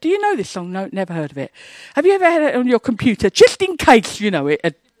friend, I said, do you know this song? No, never heard of it. Have you ever had it on your computer? Just in case you know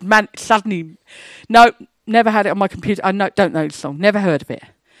it. Suddenly, no, never had it on my computer. I don't know the song, never heard of it.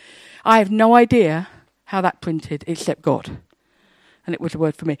 I have no idea how that printed except God. And it was a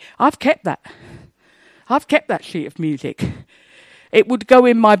word for me. I've kept that. I've kept that sheet of music. It would go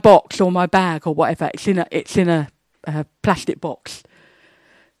in my box or my bag or whatever. It's in a plastic box.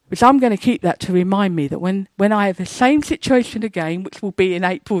 Because I'm going to keep that to remind me that when I have the same situation again, which will be in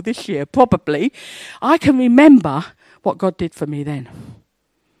April this year, probably, I can remember what God did for me then.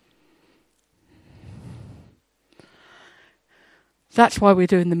 That's why we're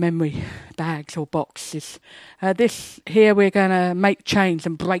doing the memory bags or boxes. This here, we're going to make chains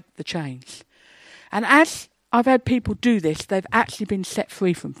and break the chains. And as I've had people do this, they've actually been set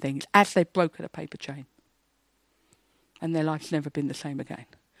free from things as they've broken a paper chain. And their life's never been the same again.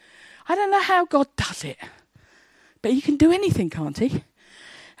 I don't know how God does it, but he can do anything, can't he?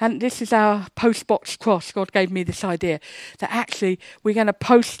 And this is our post-box cross. God gave me this idea that actually we're going to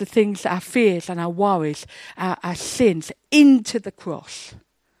post the things, our fears and our worries, our sins into the cross.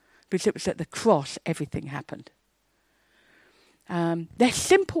 Because it was at the cross everything happened. They're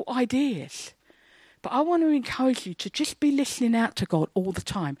simple ideas. But I want to encourage you to just be listening out to God all the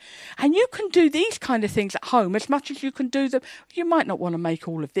time. And you can do these kind of things at home as much as you can do them. You might not want to make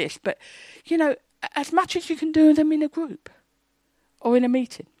all of this, but, you know, as much as you can do them in a group or in a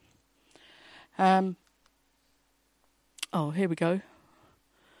meeting. Here we go.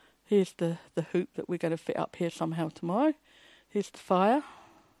 Here's the hoop that we're going to fit up here somehow tomorrow. Here's the fire.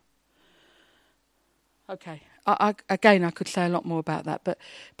 Okay. I could say a lot more about that, but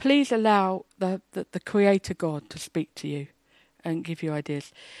please allow the Creator God to speak to you and give you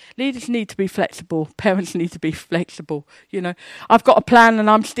ideas. Leaders need to be flexible. Parents need to be flexible. You know, I've got a plan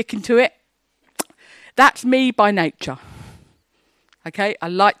and I'm sticking to it. That's me by nature. Okay, I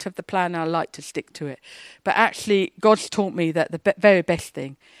like to have the plan and I like to stick to it. But actually, God's taught me that the very best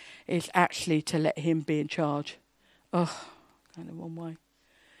thing is actually to let him be in charge. Oh, kind of one way.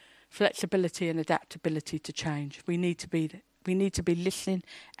 Flexibility and adaptability to change. We need to be listening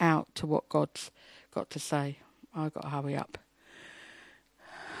out to what God's got to say. I've got to hurry up.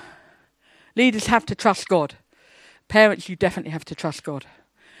 Leaders have to trust God. Parents, you definitely have to trust God.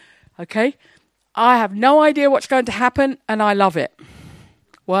 Okay? I have no idea what's going to happen, and I love it.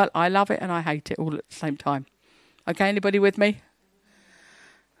 Well, I love it and I hate it all at the same time. Okay, anybody with me?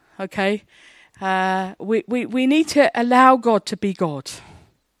 Okay. We need to allow God to be God.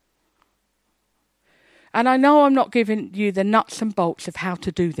 And I know I'm not giving you the nuts and bolts of how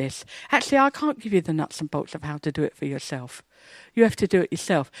to do this. Actually, I can't give you the nuts and bolts of how to do it for yourself. You have to do it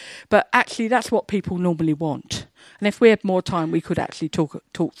yourself. But actually, that's what people normally want. And if we had more time, we could actually talk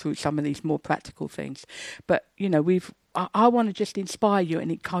through some of these more practical things. But, I want to just inspire you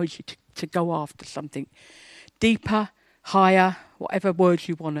and encourage you to go after something deeper, higher, whatever words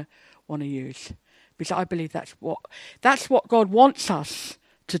you want to use. Because I believe that's what God wants us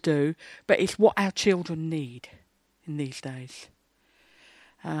to do, but it's what our children need in these days.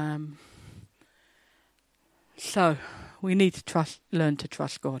 So we need to learn to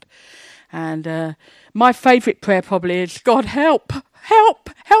trust God. And my favourite prayer probably is, God, help, help,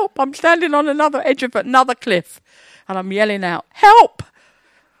 help. I'm standing on another edge of another cliff and I'm yelling out, help.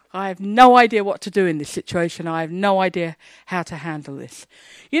 I have no idea what to do in this situation. I have no idea how to handle this.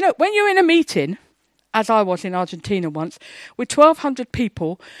 When you're in a meeting, as I was in Argentina once, with 1,200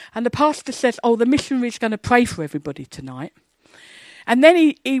 people, and the pastor says, the missionary's going to pray for everybody tonight. And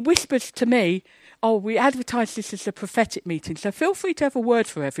then he whispers to me, we advertise this as a prophetic meeting, so feel free to have a word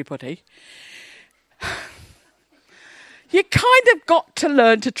for everybody. You kind of got to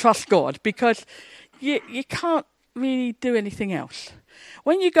learn to trust God, because you can't really do anything else.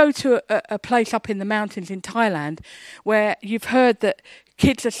 When you go to a place up in the mountains in Thailand where you've heard that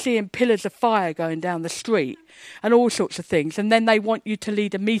kids are seeing pillars of fire going down the street and all sorts of things, and then they want you to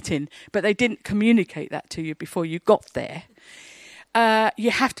lead a meeting, but they didn't communicate that to you before you got there,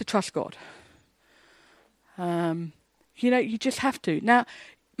 you have to trust God. You just have to. Now,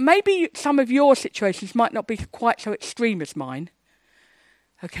 maybe some of your situations might not be quite so extreme as mine,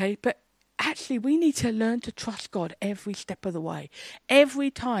 okay, but actually, we need to learn to trust God every step of the way.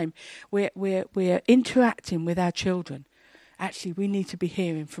 Every time we're interacting with our children, actually, we need to be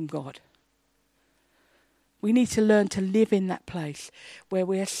hearing from God. We need to learn to live in that place where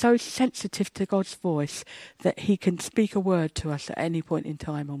we are so sensitive to God's voice that he can speak a word to us at any point in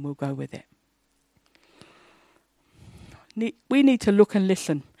time and we'll go with it. We need to look and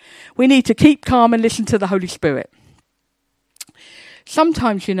listen. We need to keep calm and listen to the Holy Spirit.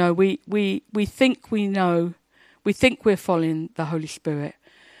 Sometimes, we think we know, we think we're following the Holy Spirit,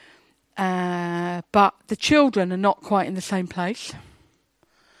 but the children are not quite in the same place.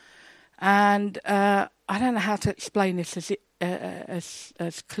 And I don't know how to explain this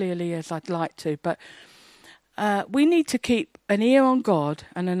as clearly as I'd like to, but we need to keep an ear on God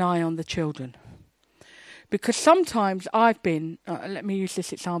and an eye on the children. Because sometimes I've been, let me use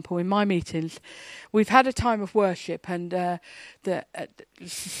this example, in my meetings, we've had a time of worship and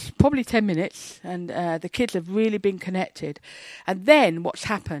probably 10 minutes and the kids have really been connected. And then what's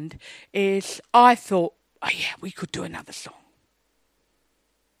happened is I thought, we could do another song.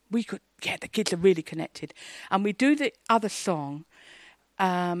 The kids are really connected. And we do the other song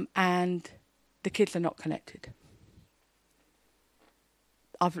and the kids are not connected.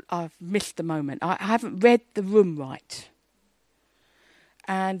 I've missed the moment. I haven't read the room right.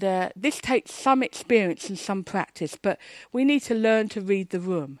 And this takes some experience and some practice, but we need to learn to read the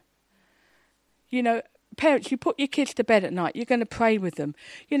room. Parents, you put your kids to bed at night, you're going to pray with them.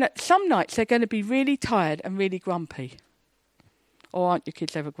 Some nights they're going to be really tired and really grumpy. Or aren't your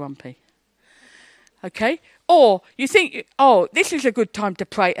kids ever grumpy? Okay? Or you think, this is a good time to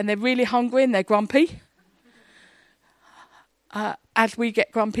pray, and they're really hungry and they're grumpy. As we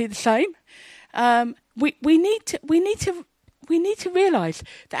get grumpy, the same. We need to realise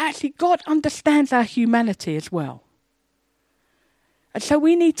that actually God understands our humanity as well, and so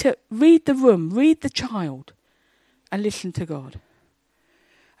we need to read the room, read the child, and listen to God,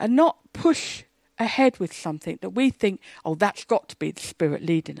 and not push ahead with something that we think, that's got to be the Spirit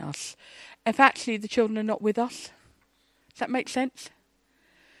leading us, if actually the children are not with us. Does that make sense?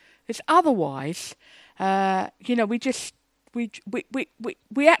 Because otherwise,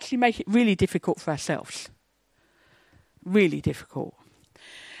 we actually make it really difficult for ourselves. Really difficult.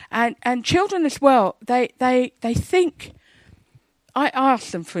 And children as well, they think. I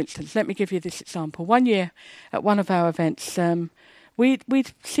asked them, for instance, let me give you this example. One year at one of our events,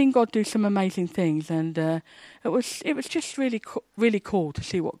 we'd seen God do some amazing things, and it was just really cool to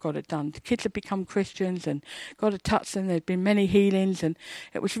see what God had done. The kids had become Christians, and God had touched them. There'd been many healings, and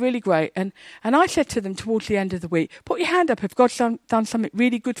it was really great. And I said to them towards the end of the week, put your hand up if God's done something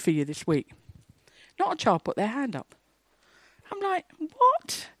really good for you this week. Not a child put their hand up. I'm like,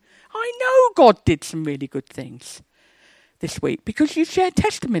 what? I know God did some really good things this week because you shared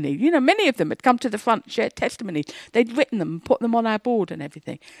testimony. Many of them had come to the front and shared testimonies. They'd written them and put them on our board and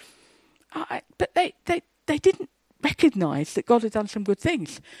everything. But they didn't recognise that God had done some good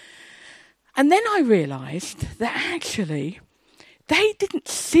things. And then I realised that actually they didn't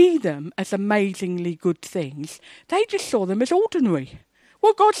see them as amazingly good things. They just saw them as ordinary.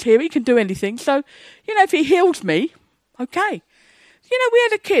 Well, God's here, he can do anything. So, if he heals me, okay. We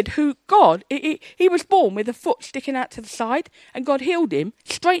had a kid who he was born with a foot sticking out to the side, and God healed him,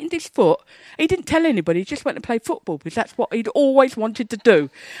 straightened his foot. He didn't tell anybody, he just went to play football because that's what he'd always wanted to do.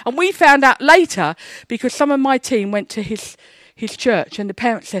 And we found out later because some of my team went to his church, and the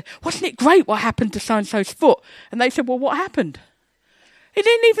parents said, "Wasn't it great what happened to so-and-so's foot?" And they said, "Well, what happened?" He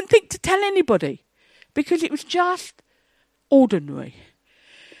didn't even think to tell anybody because it was just ordinary.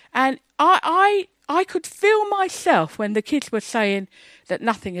 And I could feel myself when the kids were saying that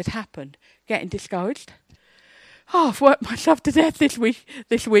nothing had happened, getting discouraged. I've worked myself to death this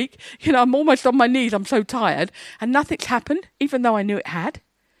week. I'm almost on my knees. I'm so tired. And nothing's happened, even though I knew it had.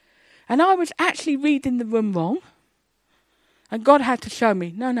 And I was actually reading the room wrong. And God had to show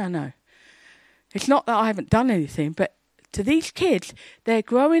me, no. It's not that I haven't done anything, but to these kids, they're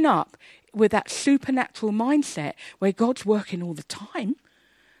growing up with that supernatural mindset where God's working all the time.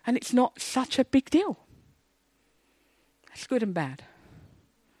 And it's not such a big deal. That's good and bad.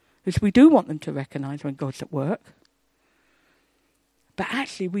 Because we do want them to recognise when God's at work. But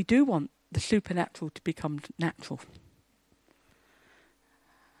actually, we do want the supernatural to become natural.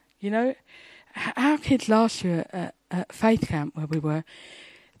 Our kids last year at Faith Camp where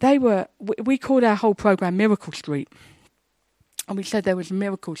we called our whole programme Miracle Street. And we said there was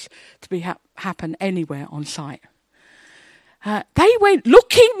miracles to be happen anywhere on site. They went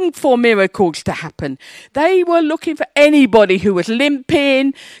looking for miracles to happen. They were looking for anybody who was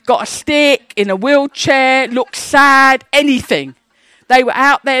limping, got a stick, in a wheelchair, looked sad, anything. They were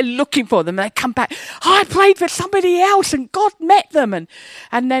out there looking for them. They come back, I prayed for somebody else and God met them.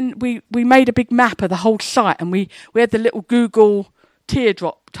 And then we made a big map of the whole site, and we had the little Google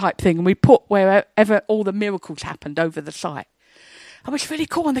teardrop type thing, and we put wherever all the miracles happened over the site. It was really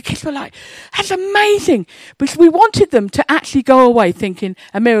cool, and the kids were like, that's amazing. Because we wanted them to actually go away thinking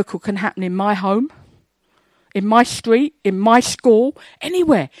a miracle can happen in my home, in my street, in my school,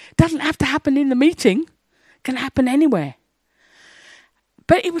 anywhere. It doesn't have to happen in the meeting. It can happen anywhere.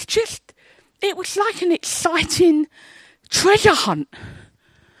 But it was like an exciting treasure hunt.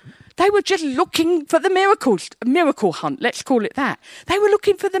 They were just looking for the miracles, a miracle hunt, let's call it that. They were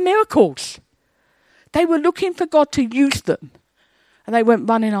looking for the miracles. They were looking for God to use them. And they went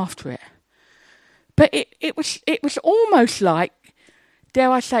running after it. But it was almost like,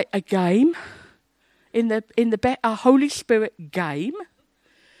 dare I say, a game a Holy Spirit game.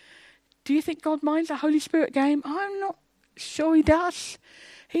 Do you think God minds a Holy Spirit game? I'm not sure he does.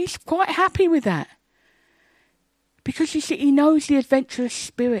 He's quite happy with that. Because you see, he knows the adventurous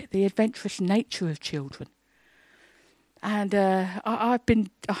spirit, the adventurous nature of children. And I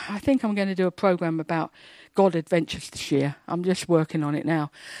think I'm going to do a program about God Adventures this year. I'm just working on it now,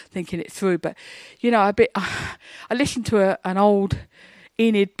 thinking it through. But, I listened to an old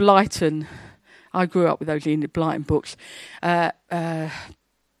Enid Blyton. I grew up with those Enid Blyton books.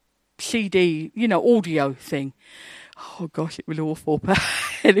 CD, audio thing. Oh, gosh, it was awful. But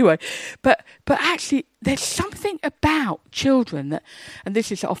anyway, but actually, there's something about children that, and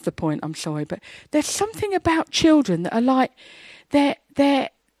this is off the point, I'm sorry, but there's something about children that are like, they're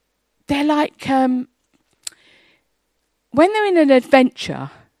like, when they're in an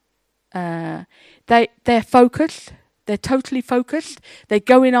adventure, they're focused. They're totally focused. They're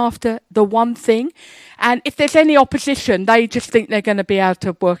going after the one thing. And if there's any opposition, they just think they're going to be able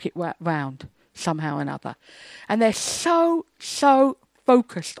to work it round somehow or another. And they're so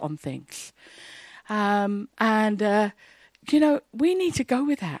focused on things. We need to go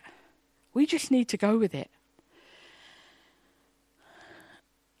with that. We just need to go with it.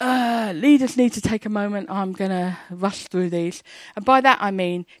 Leaders need to take a moment. I'm going to rush through these. And by that I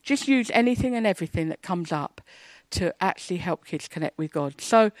mean just use anything and everything that comes up to actually help kids connect with God.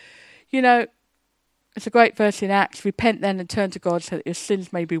 So, it's a great verse in Acts. Repent then and turn to God so that your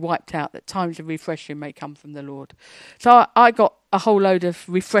sins may be wiped out, that times of refreshing may come from the Lord. So I got a whole load of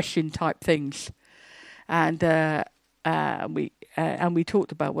refreshing type things. And we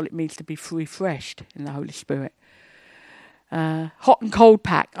talked about what it means to be refreshed in the Holy Spirit. Hot and cold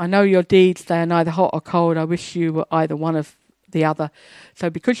pack. I know your deeds, they are neither hot or cold. I wish you were either one of the other. So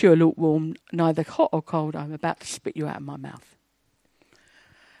because you are lukewarm, neither hot or cold, I'm about to spit you out of my mouth.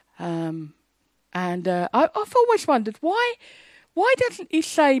 I've always wondered, why doesn't he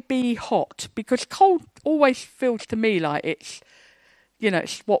say be hot? Because cold always feels to me like it's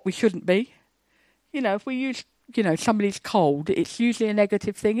what we shouldn't be. If we use, somebody's cold, it's usually a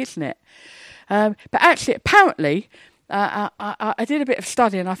negative thing, isn't it? But actually, apparently, I did a bit of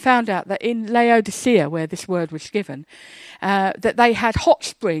study and I found out that in Laodicea, where this word was given, that they had hot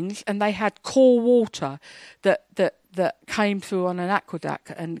springs and they had core water that came through on an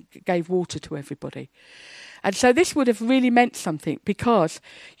aqueduct and gave water to everybody. And so this would have really meant something because,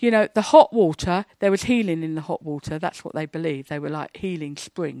 the hot water, there was healing in the hot water. That's what they believed. They were like healing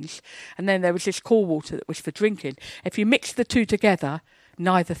springs. And then there was this cool water that was for drinking. If you mix the two together,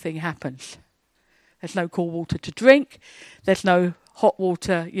 neither thing happens. There's no cool water to drink. There's no hot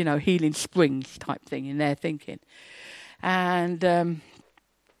water, healing springs type thing in their thinking. And,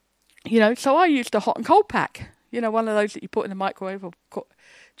 so I used a hot and cold pack. One of those that you put in the microwave or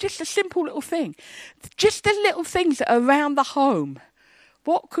just a simple little thing. Just the little things that are around the home.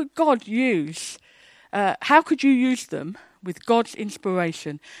 What could God use? How could you use them with God's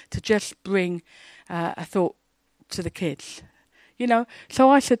inspiration to just bring a thought to the kids? So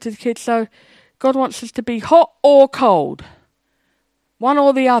I said to the kids, so God wants us to be hot or cold. One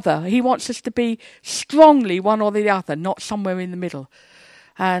or the other. He wants us to be strongly one or the other, not somewhere in the middle.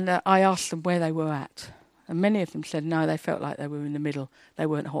 And I asked them where they were at. And many of them said, no, they felt like they were in the middle. They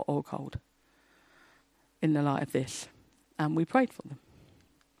weren't hot or cold in the light of this. And we prayed for them.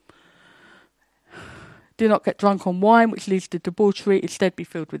 Do not get drunk on wine, which leads to debauchery. Instead, be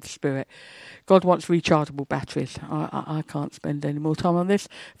filled with the Spirit. God wants rechargeable batteries. I can't spend any more time on this.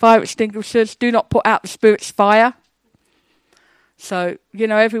 Fire extinguishers. Do not put out the Spirit's fire. So,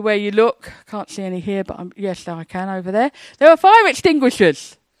 everywhere you look, can't see any here, but yes, I can over there. There are fire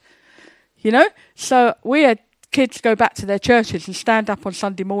extinguishers. So we had kids go back to their churches and stand up on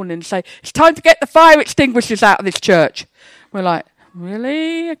Sunday morning and say, it's time to get the fire extinguishers out of this church. We're like,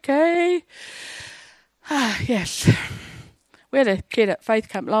 really? Okay. Yes. We had a kid at Faith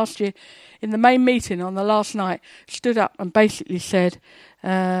Camp last year in the main meeting on the last night, stood up and basically said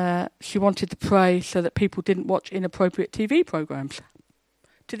she wanted to pray so that people didn't watch inappropriate TV programs.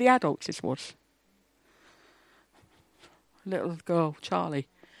 To the adults, this was. Little girl, Charlie.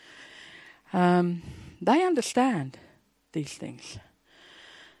 They understand these things.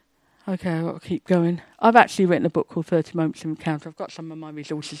 Okay, I've got to keep going. I've actually written a book called 30 Moments of Encounter. I've got some of my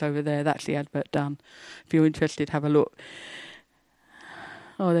resources over there. That's the advert done. If you're interested, have a look.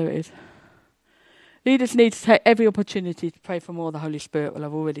 Oh, there it is. Leaders need to take every opportunity to pray for more of the Holy Spirit. Well,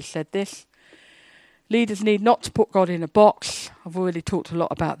 I've already said this. Leaders need not to put God in a box. I've already talked a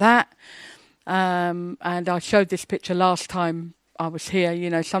lot about that. And I showed this picture last time I was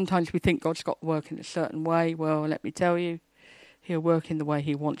here. Sometimes we think God's got to work in a certain way. Well, let me tell you, He'll work in the way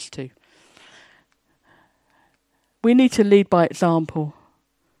He wants to. We need to lead by example.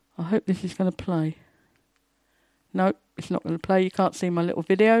 I hope this is going to play. No, it's not going to play. You can't see my little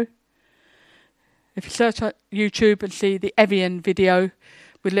video. If you search on YouTube and see the Evian video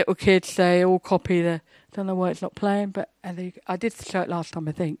with little kids, they all copy the... I don't know why it's not playing, but I did show it last time,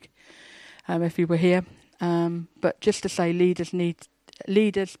 I think, if you were here. But just to say,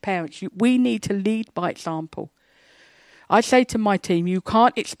 leaders, parents, we need to lead by example. I say to my team, you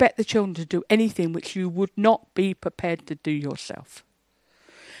can't expect the children to do anything which you would not be prepared to do yourself.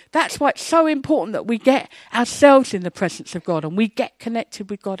 That's why it's so important that we get ourselves in the presence of God and we get connected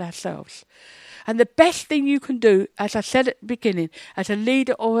with God ourselves. And the best thing you can do, as I said at the beginning, as a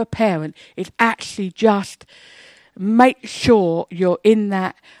leader or a parent, is actually just make sure you're in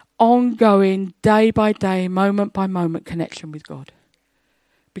that ongoing, day by day, moment by moment connection with God.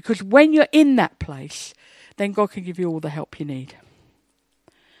 Because when you're in that place, then God can give you all the help you need.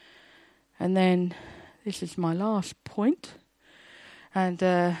 And then, this is my last point. And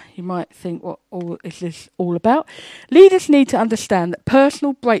you might think, what all is this all about? Leaders need to understand that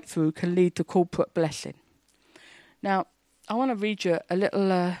personal breakthrough can lead to corporate blessing. Now, I want to read you a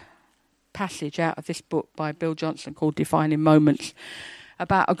little passage out of this book by Bill Johnson called Defining Moments,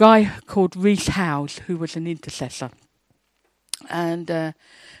 about a guy called Rees Howes, who was an intercessor. And then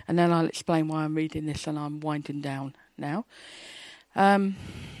I'll explain why I'm reading this, and I'm winding down now.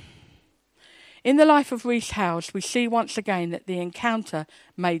 In the life of Rees Howes, we see once again that the encounter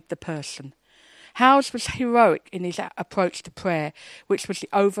made the person. Howes was heroic in his approach to prayer, which was the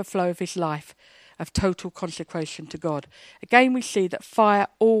overflow of his life of total consecration to God. Again, we see that fire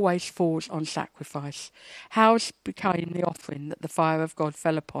always falls on sacrifice. Howes became the offering that the fire of God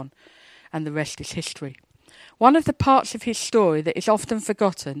fell upon, and the rest is history. One of the parts of his story that is often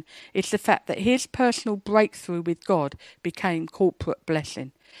forgotten is the fact that his personal breakthrough with God became corporate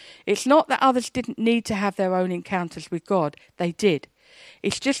blessing. It's not that others didn't need to have their own encounters with God. They did.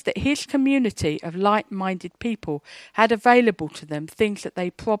 It's just that his community of like-minded people had available to them things that they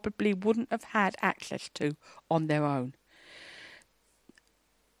probably wouldn't have had access to on their own.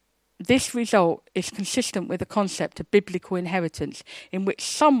 this result is consistent with the concept of biblical inheritance, in which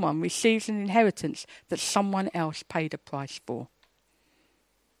someone receives an inheritance that someone else paid a price for.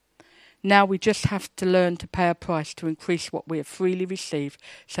 Now we just have to learn to pay a price to increase what we have freely received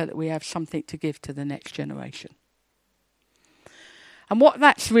so that we have something to give to the next generation. And what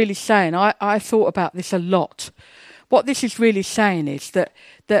that's really saying, I thought about this a lot. What this is really saying is that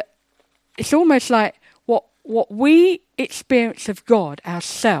it's almost like what we experience of God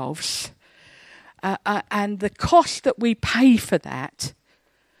ourselves and the cost that we pay for that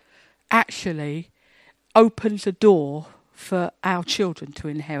actually opens a door for our children to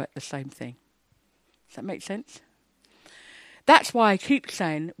inherit the same thing. Does that make sense? That's why I keep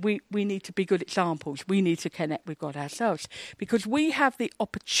saying we need to be good examples. We need to connect with God ourselves, because we have the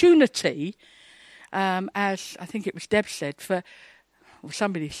opportunity, as I think it was Deb said, or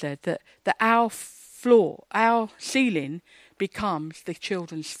somebody said, that our floor, our ceiling becomes the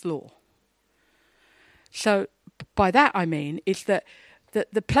children's floor. So by that I mean is that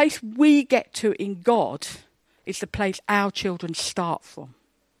the place we get to in God is the place our children start from.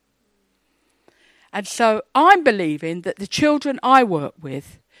 And so I'm believing that the children I work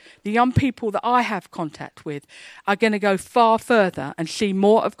with, the young people that I have contact with, are going to go far further and see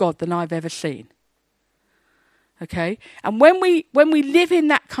more of God than I've ever seen. Okay? And when we live in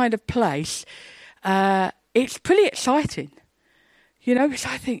that kind of place, it's pretty exciting. You know, because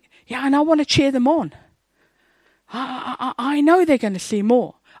I think, and I want to cheer them on. I know they're going to see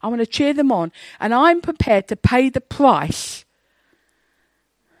more. I want to cheer them on, and I'm prepared to pay the price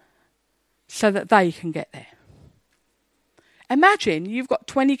so that they can get there. Imagine you've got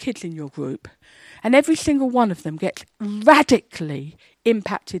 20 kids in your group, and every single one of them gets radically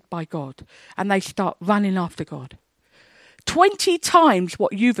impacted by God, and they start running after God. 20 times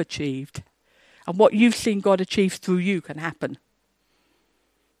what you've achieved and what you've seen God achieve through you can happen.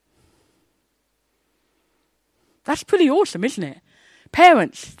 That's pretty awesome, isn't it?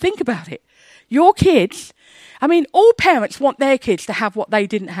 Parents, think about it. Your kids, all parents want their kids to have what they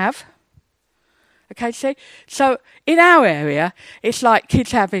didn't have. Okay, so in our area, it's like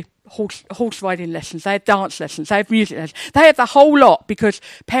kids having horse riding lessons, they have dance lessons, they have music lessons. They have the whole lot because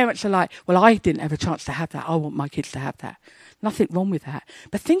parents are like, well, I didn't have a chance to have that. I want my kids to have that. Nothing wrong with that.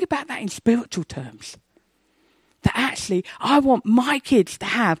 But think about that in spiritual terms. That actually, I want my kids to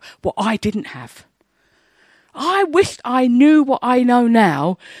have what I didn't have. I wished I knew what I know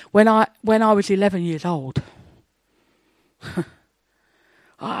now when I was 11 years old.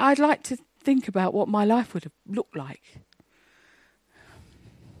 I'd like to think about what my life would have looked like.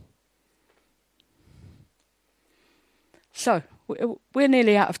 So, we're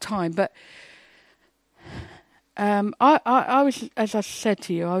nearly out of time, but I was, as I said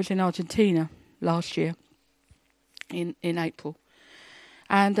to you, I was in Argentina last year in April.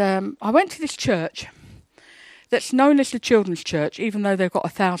 And I went to this church that's known as the Children's Church, even though they've got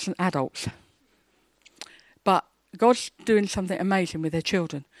 1,000 adults. But God's doing something amazing with their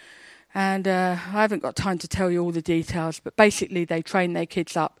children. And I haven't got time to tell you all the details, but basically they train their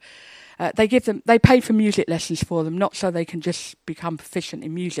kids up. They pay for music lessons for them, not so they can just become proficient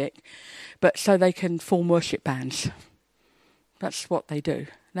in music, but so they can form worship bands. That's what they do.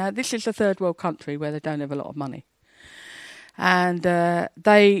 Now, this is a third world country where they don't have a lot of money. And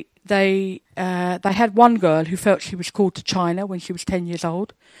they had one girl who felt she was called to China when she was 10 years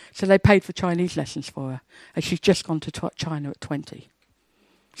old, so they paid for Chinese lessons for her. And she's just gone to China at 20,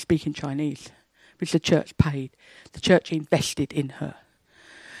 speaking Chinese, which the church paid. The church invested in her.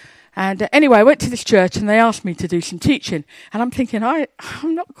 And anyway, I went to this church and they asked me to do some teaching. And I'm thinking, I'm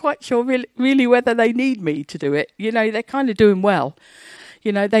not quite sure really whether they need me to do it. You know, they're kind of doing well.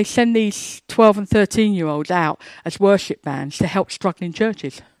 You know, they send these 12 and 13-year-olds out as worship bands to help struggling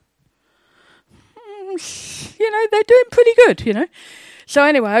churches. You know, they're doing pretty good, you know. So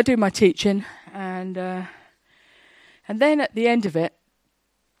anyway, I do my teaching. And then at the end of it,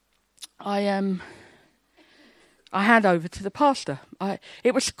 I hand over to the pastor.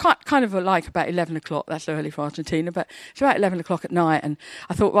 It was kind of like about 11 o'clock. That's early for Argentina, but it's about 11 o'clock at night. And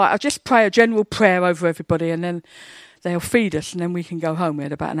I thought, right, I'll just pray a general prayer over everybody and then they'll feed us and then we can go home. We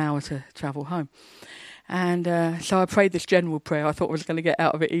had about an hour to travel home. And so I prayed this general prayer. I thought I was going to get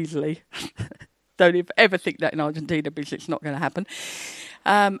out of it easily. Don't ever think that in Argentina because it's not going to happen.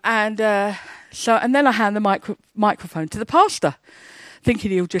 And then I hand the microphone to the pastor,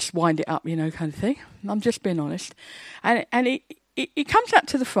 thinking he'll just wind it up, you know, kind of thing. I'm just being honest. And he comes up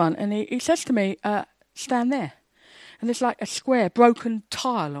to the front and he says to me, stand there. And there's like a square broken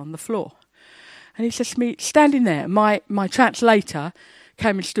tile on the floor. And he says to me, standing there. My translator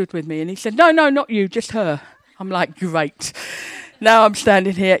came and stood with me and he said, no, not you, just her. I'm like, great. Now I'm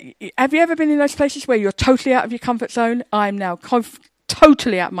standing here. Have you ever been in those places where you're totally out of your comfort zone? I'm now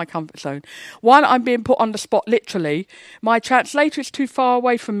totally out of my comfort zone. One, I'm being put on the spot literally. My translator is too far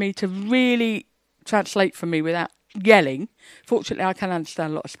away from me to really translate for me without yelling. Fortunately, I can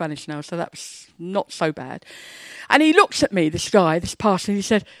understand a lot of Spanish now, so that was not so bad. And he looks at me, this guy, this pastor, and he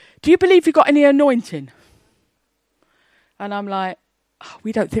said, "Do you believe you've got any anointing?" And I'm like, "Oh,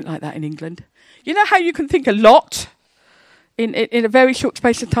 we don't think like that in England." You know how you can think a lot in a very short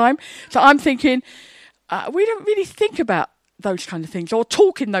space of time? So I'm thinking, we don't really think about those kind of things or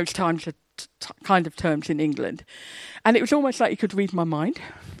talk in those kind of terms in England. And it was almost like he could read my mind.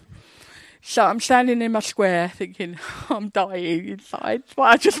 So I'm standing in my square thinking, I'm dying inside. Well,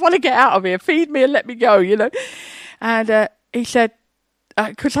 I just want to get out of here. Feed me and let me go, you know. And he said,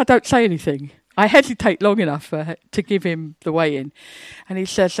 because I don't say anything, I hesitate long enough to give him the way in. And he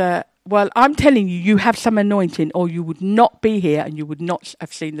says, well, I'm telling you, you have some anointing or you would not be here and you would not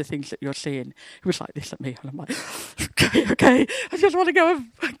have seen the things that you're seeing. He was like this at me. And I'm like, okay. I just want to go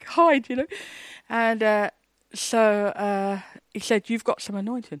and hide, you know. And so he said, you've got some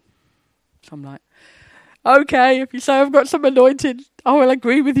anointing. So I'm like, okay, if you say I've got some anointing, I will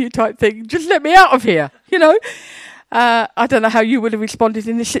agree with you type thing. Just let me out of here, you know. I don't know how you would have responded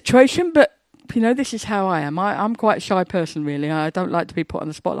in this situation, but you know, this is how I am. I'm quite a shy person, really. I don't like to be put on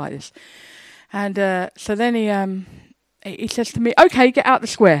the spot like this. And so then he says to me, okay, get out the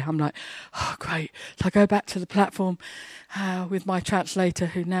square. I'm like, oh, great. So I go back to the platform with my translator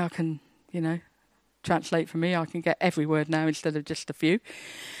who now can, you know, translate for me. I can get every word now instead of just a few.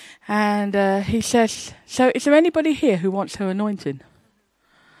 And he says, so is there anybody here who wants her anointing?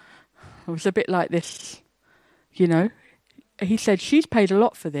 It was a bit like this, you know. He said, she's paid a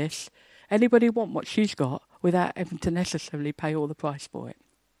lot for this. Anybody want what she's got without having to necessarily pay all the price for it?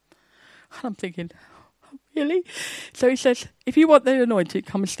 And I'm thinking, really? So he says, if you want the anointing,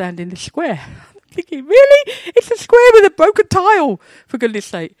 come and stand in the square. I'm thinking, really? It's a square with a broken tile, for goodness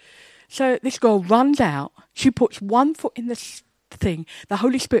sake. So this girl runs out. She puts one foot in the thing. The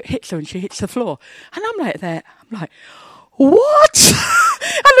Holy Spirit hits her and she hits the floor. And I'm like there. I'm like, what?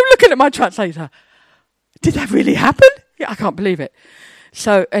 And I'm looking at my translator. Did that really happen? Yeah, I can't believe it.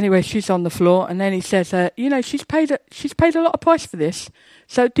 So anyway, she's on the floor, and then he says, you know, she's paid a lot of price for this.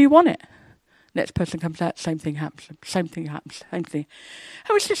 So do you want it? Next person comes out, same thing happens. Same thing.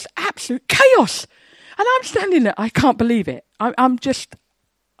 It was just absolute chaos. And I'm standing there, I can't believe it. I'm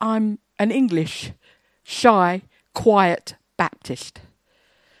an English, shy, quiet Baptist.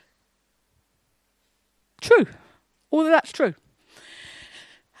 True. All of that's true.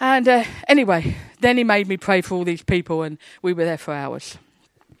 And anyway, then he made me pray for all these people, and we were there for hours.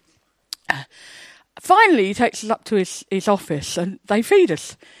 Finally, he takes us up to his office, and they feed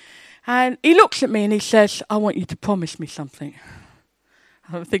us. And he looks at me and he says, I want you to promise me something.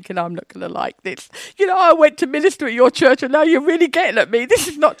 I'm thinking, I'm not going to like this. You know, I went to minister at your church, and now you're really getting at me. This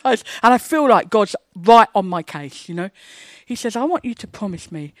is not nice. And I feel like God's right on my case, you know. He says, I want you to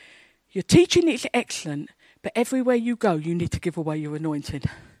promise me, your teaching is excellent, but everywhere you go, you need to give away your anointing.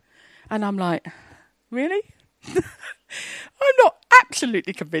 And I'm like, really? I'm not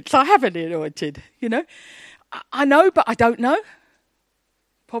absolutely convinced I have any anointing, you know. I know, but I don't know.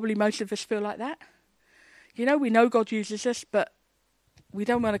 Probably most of us feel like that. You know, we know God uses us, but we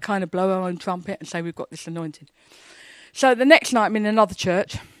don't want to kind of blow our own trumpet and say we've got this anointing. So the next night I'm in another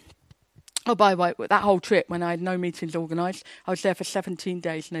church. Oh, by the way, that whole trip, when I had no meetings organised, I was there for 17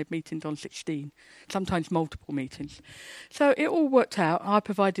 days and they had meetings on 16, sometimes multiple meetings. So it all worked out. I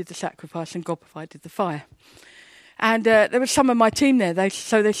provided the sacrifice and God provided the fire. And there was some of my team there.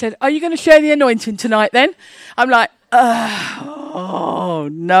 So they said, are you going to share the anointing tonight then? I'm like, oh,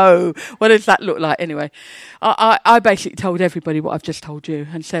 no. What does that look like? Anyway, I basically told everybody what I've just told you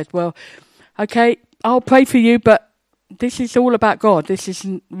and said, well, okay, I'll pray for you, but this is all about God. This is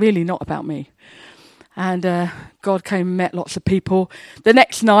really not about me. And God came and met lots of people. The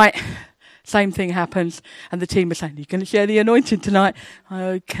next night, same thing happens. And the team was saying, are you going to share the anointing tonight?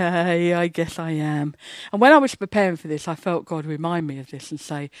 Okay, I guess I am. And when I was preparing for this, I felt God remind me of this and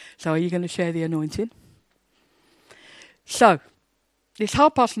say, so are you going to share the anointing? So, it's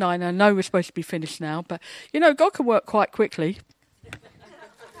 9:30. I know we're supposed to be finished now. But, you know, God can work quite quickly.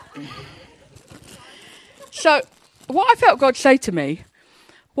 So, what I felt God say to me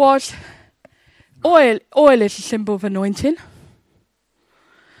was, oil is a symbol of anointing.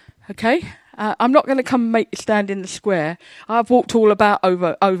 Okay? I'm not going to come and make you stand in the square. I've walked all about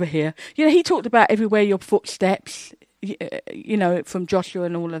over here. You know, he talked about everywhere your footsteps, you know, from Joshua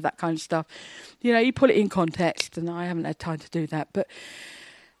and all of that kind of stuff. You know, you put it in context, and I haven't had time to do that. But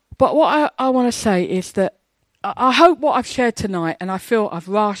what I want to say is that I hope what I've shared tonight, and I feel I've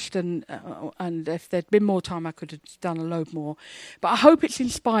rushed, and if there'd been more time, I could have done a load more. But I hope it's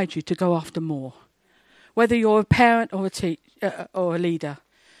inspired you to go after more, whether you're a parent or or a leader,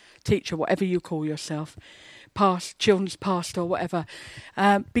 teacher, whatever you call yourself, children's pastor or whatever,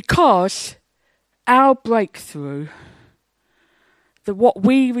 because our breakthrough, what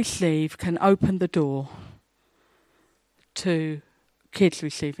we receive, can open the door to kids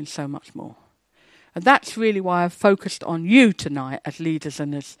receiving so much more. And that's really why I've focused on you tonight as leaders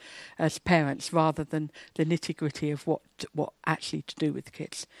and as parents, rather than the nitty-gritty of what actually to do with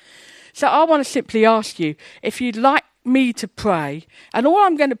kids. So I want to simply ask you, if you'd like me to pray, and all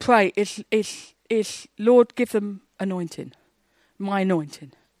I'm going to pray is Lord, give them anointing, my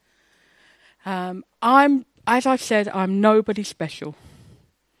anointing. As I said, I'm nobody special.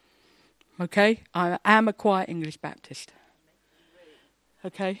 Okay? I am a quiet English Baptist.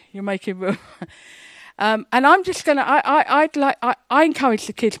 Okay, you're making room. And I'm just going to, I encourage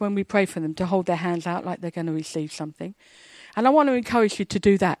the kids when we pray for them to hold their hands out like they're going to receive something. And I want to encourage you to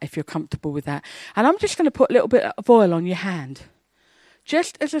do that if you're comfortable with that. And I'm just going to put a little bit of oil on your hand,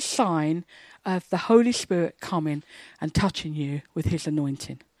 just as a sign of the Holy Spirit coming and touching you with his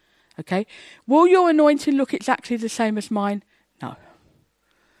anointing. Okay? Will your anointing look exactly the same as mine? No.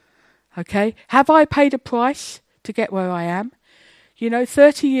 Okay? Have I paid a price to get where I am?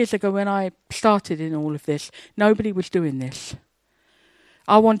 30 years ago when I started in all of this, nobody was doing this.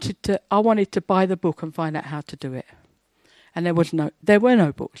 I wanted to buy the book and find out how to do it. And there were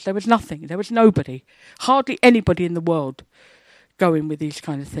no books. There was nothing. There was nobody. Hardly anybody in the world going with these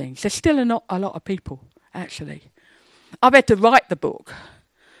kind of things. There's still not a lot of people, actually. I've had to write the book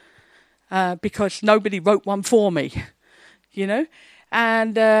because nobody wrote one for me,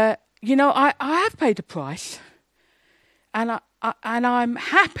 And, I have paid a price. And I'm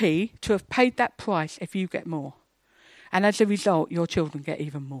happy to have paid that price if you get more. And as a result, your children get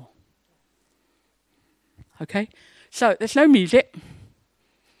even more. Okay? So there's no music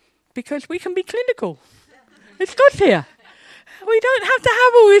because we can be clinical. It's good here. We don't have to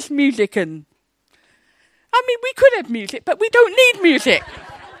have all this music we could have music, but we don't need music.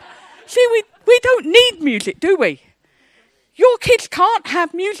 See, we don't need music, do we? Your kids can't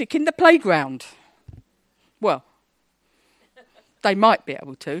have music in the playground. Well, they might be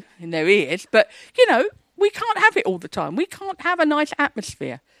able to in their ears, but, we can't have it all the time. We can't have a nice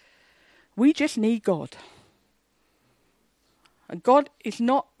atmosphere. We just need God. And God is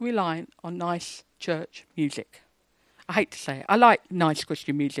not reliant on nice church music. I hate to say it. I like nice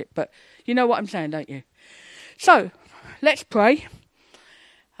Christian music, but you know what I'm saying, don't you? So, let's pray.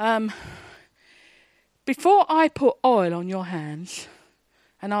 Before I put oil on your hands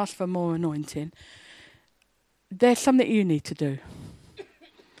and ask for more anointing, there's something you need to do.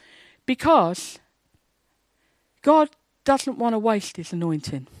 Because God doesn't want to waste his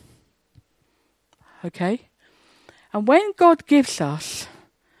anointing. Okay? And when God gives us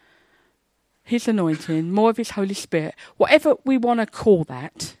his anointing, more of his Holy Spirit, whatever we want to call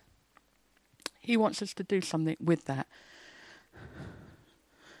that, he wants us to do something with that.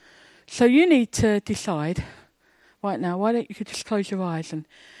 So you need to decide right now, why don't you just close your eyes and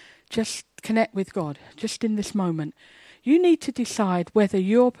just connect with God, just in this moment. You need to decide whether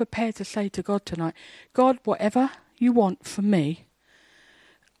you're prepared to say to God tonight, God, whatever you want from me,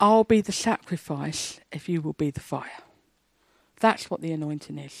 I'll be the sacrifice if you will be the fire. That's what the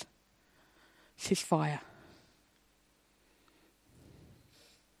anointing is. It's his fire.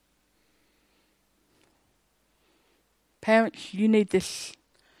 Parents, you need this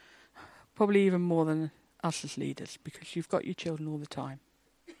probably even more than us as leaders, because you've got your children all the time.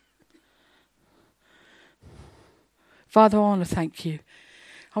 Father, I want to thank you.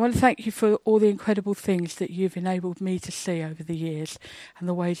 I want to thank you for all the incredible things that you've enabled me to see over the years and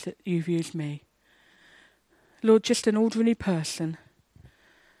the ways that you've used me. Lord, just an ordinary person,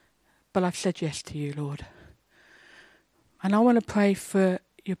 but I've said yes to you, Lord. And I want to pray for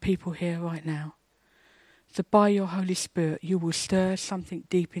your people here right now, that by your Holy Spirit you will stir something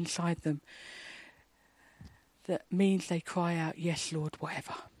deep inside them that means they cry out, yes, Lord,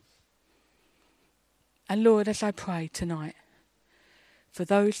 whatever. And Lord, as I pray tonight, for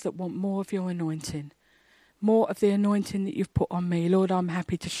those that want more of your anointing, more of the anointing that you've put on me, Lord, I'm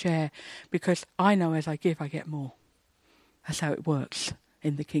happy to share, because I know as I give, I get more. That's how it works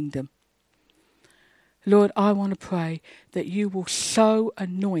in the kingdom. Lord, I want to pray that you will so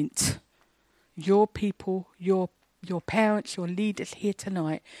anoint your people, your parents, your leaders here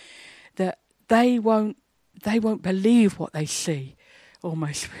tonight, that they won't believe what they see.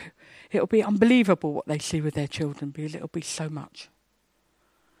 Almost, it'll be unbelievable what they see with their children, because it'll be so much.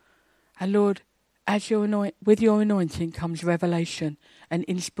 And Lord, with your anointing comes revelation and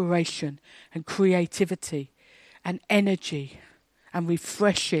inspiration and creativity and energy and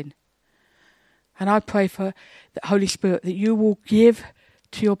refreshing. And I pray for the Holy Spirit that you will give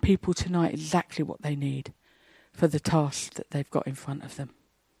to your people tonight exactly what they need for the task that they've got in front of them.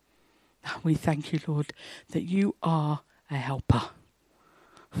 We thank you, Lord, that you are a helper.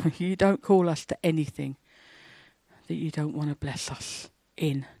 You don't call us to anything that you don't want to bless us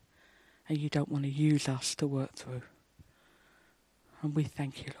in, and you don't want to use us to work through. And we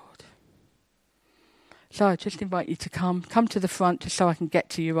thank you, Lord. So I just invite you to come to the front just so I can get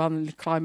to you rather than climb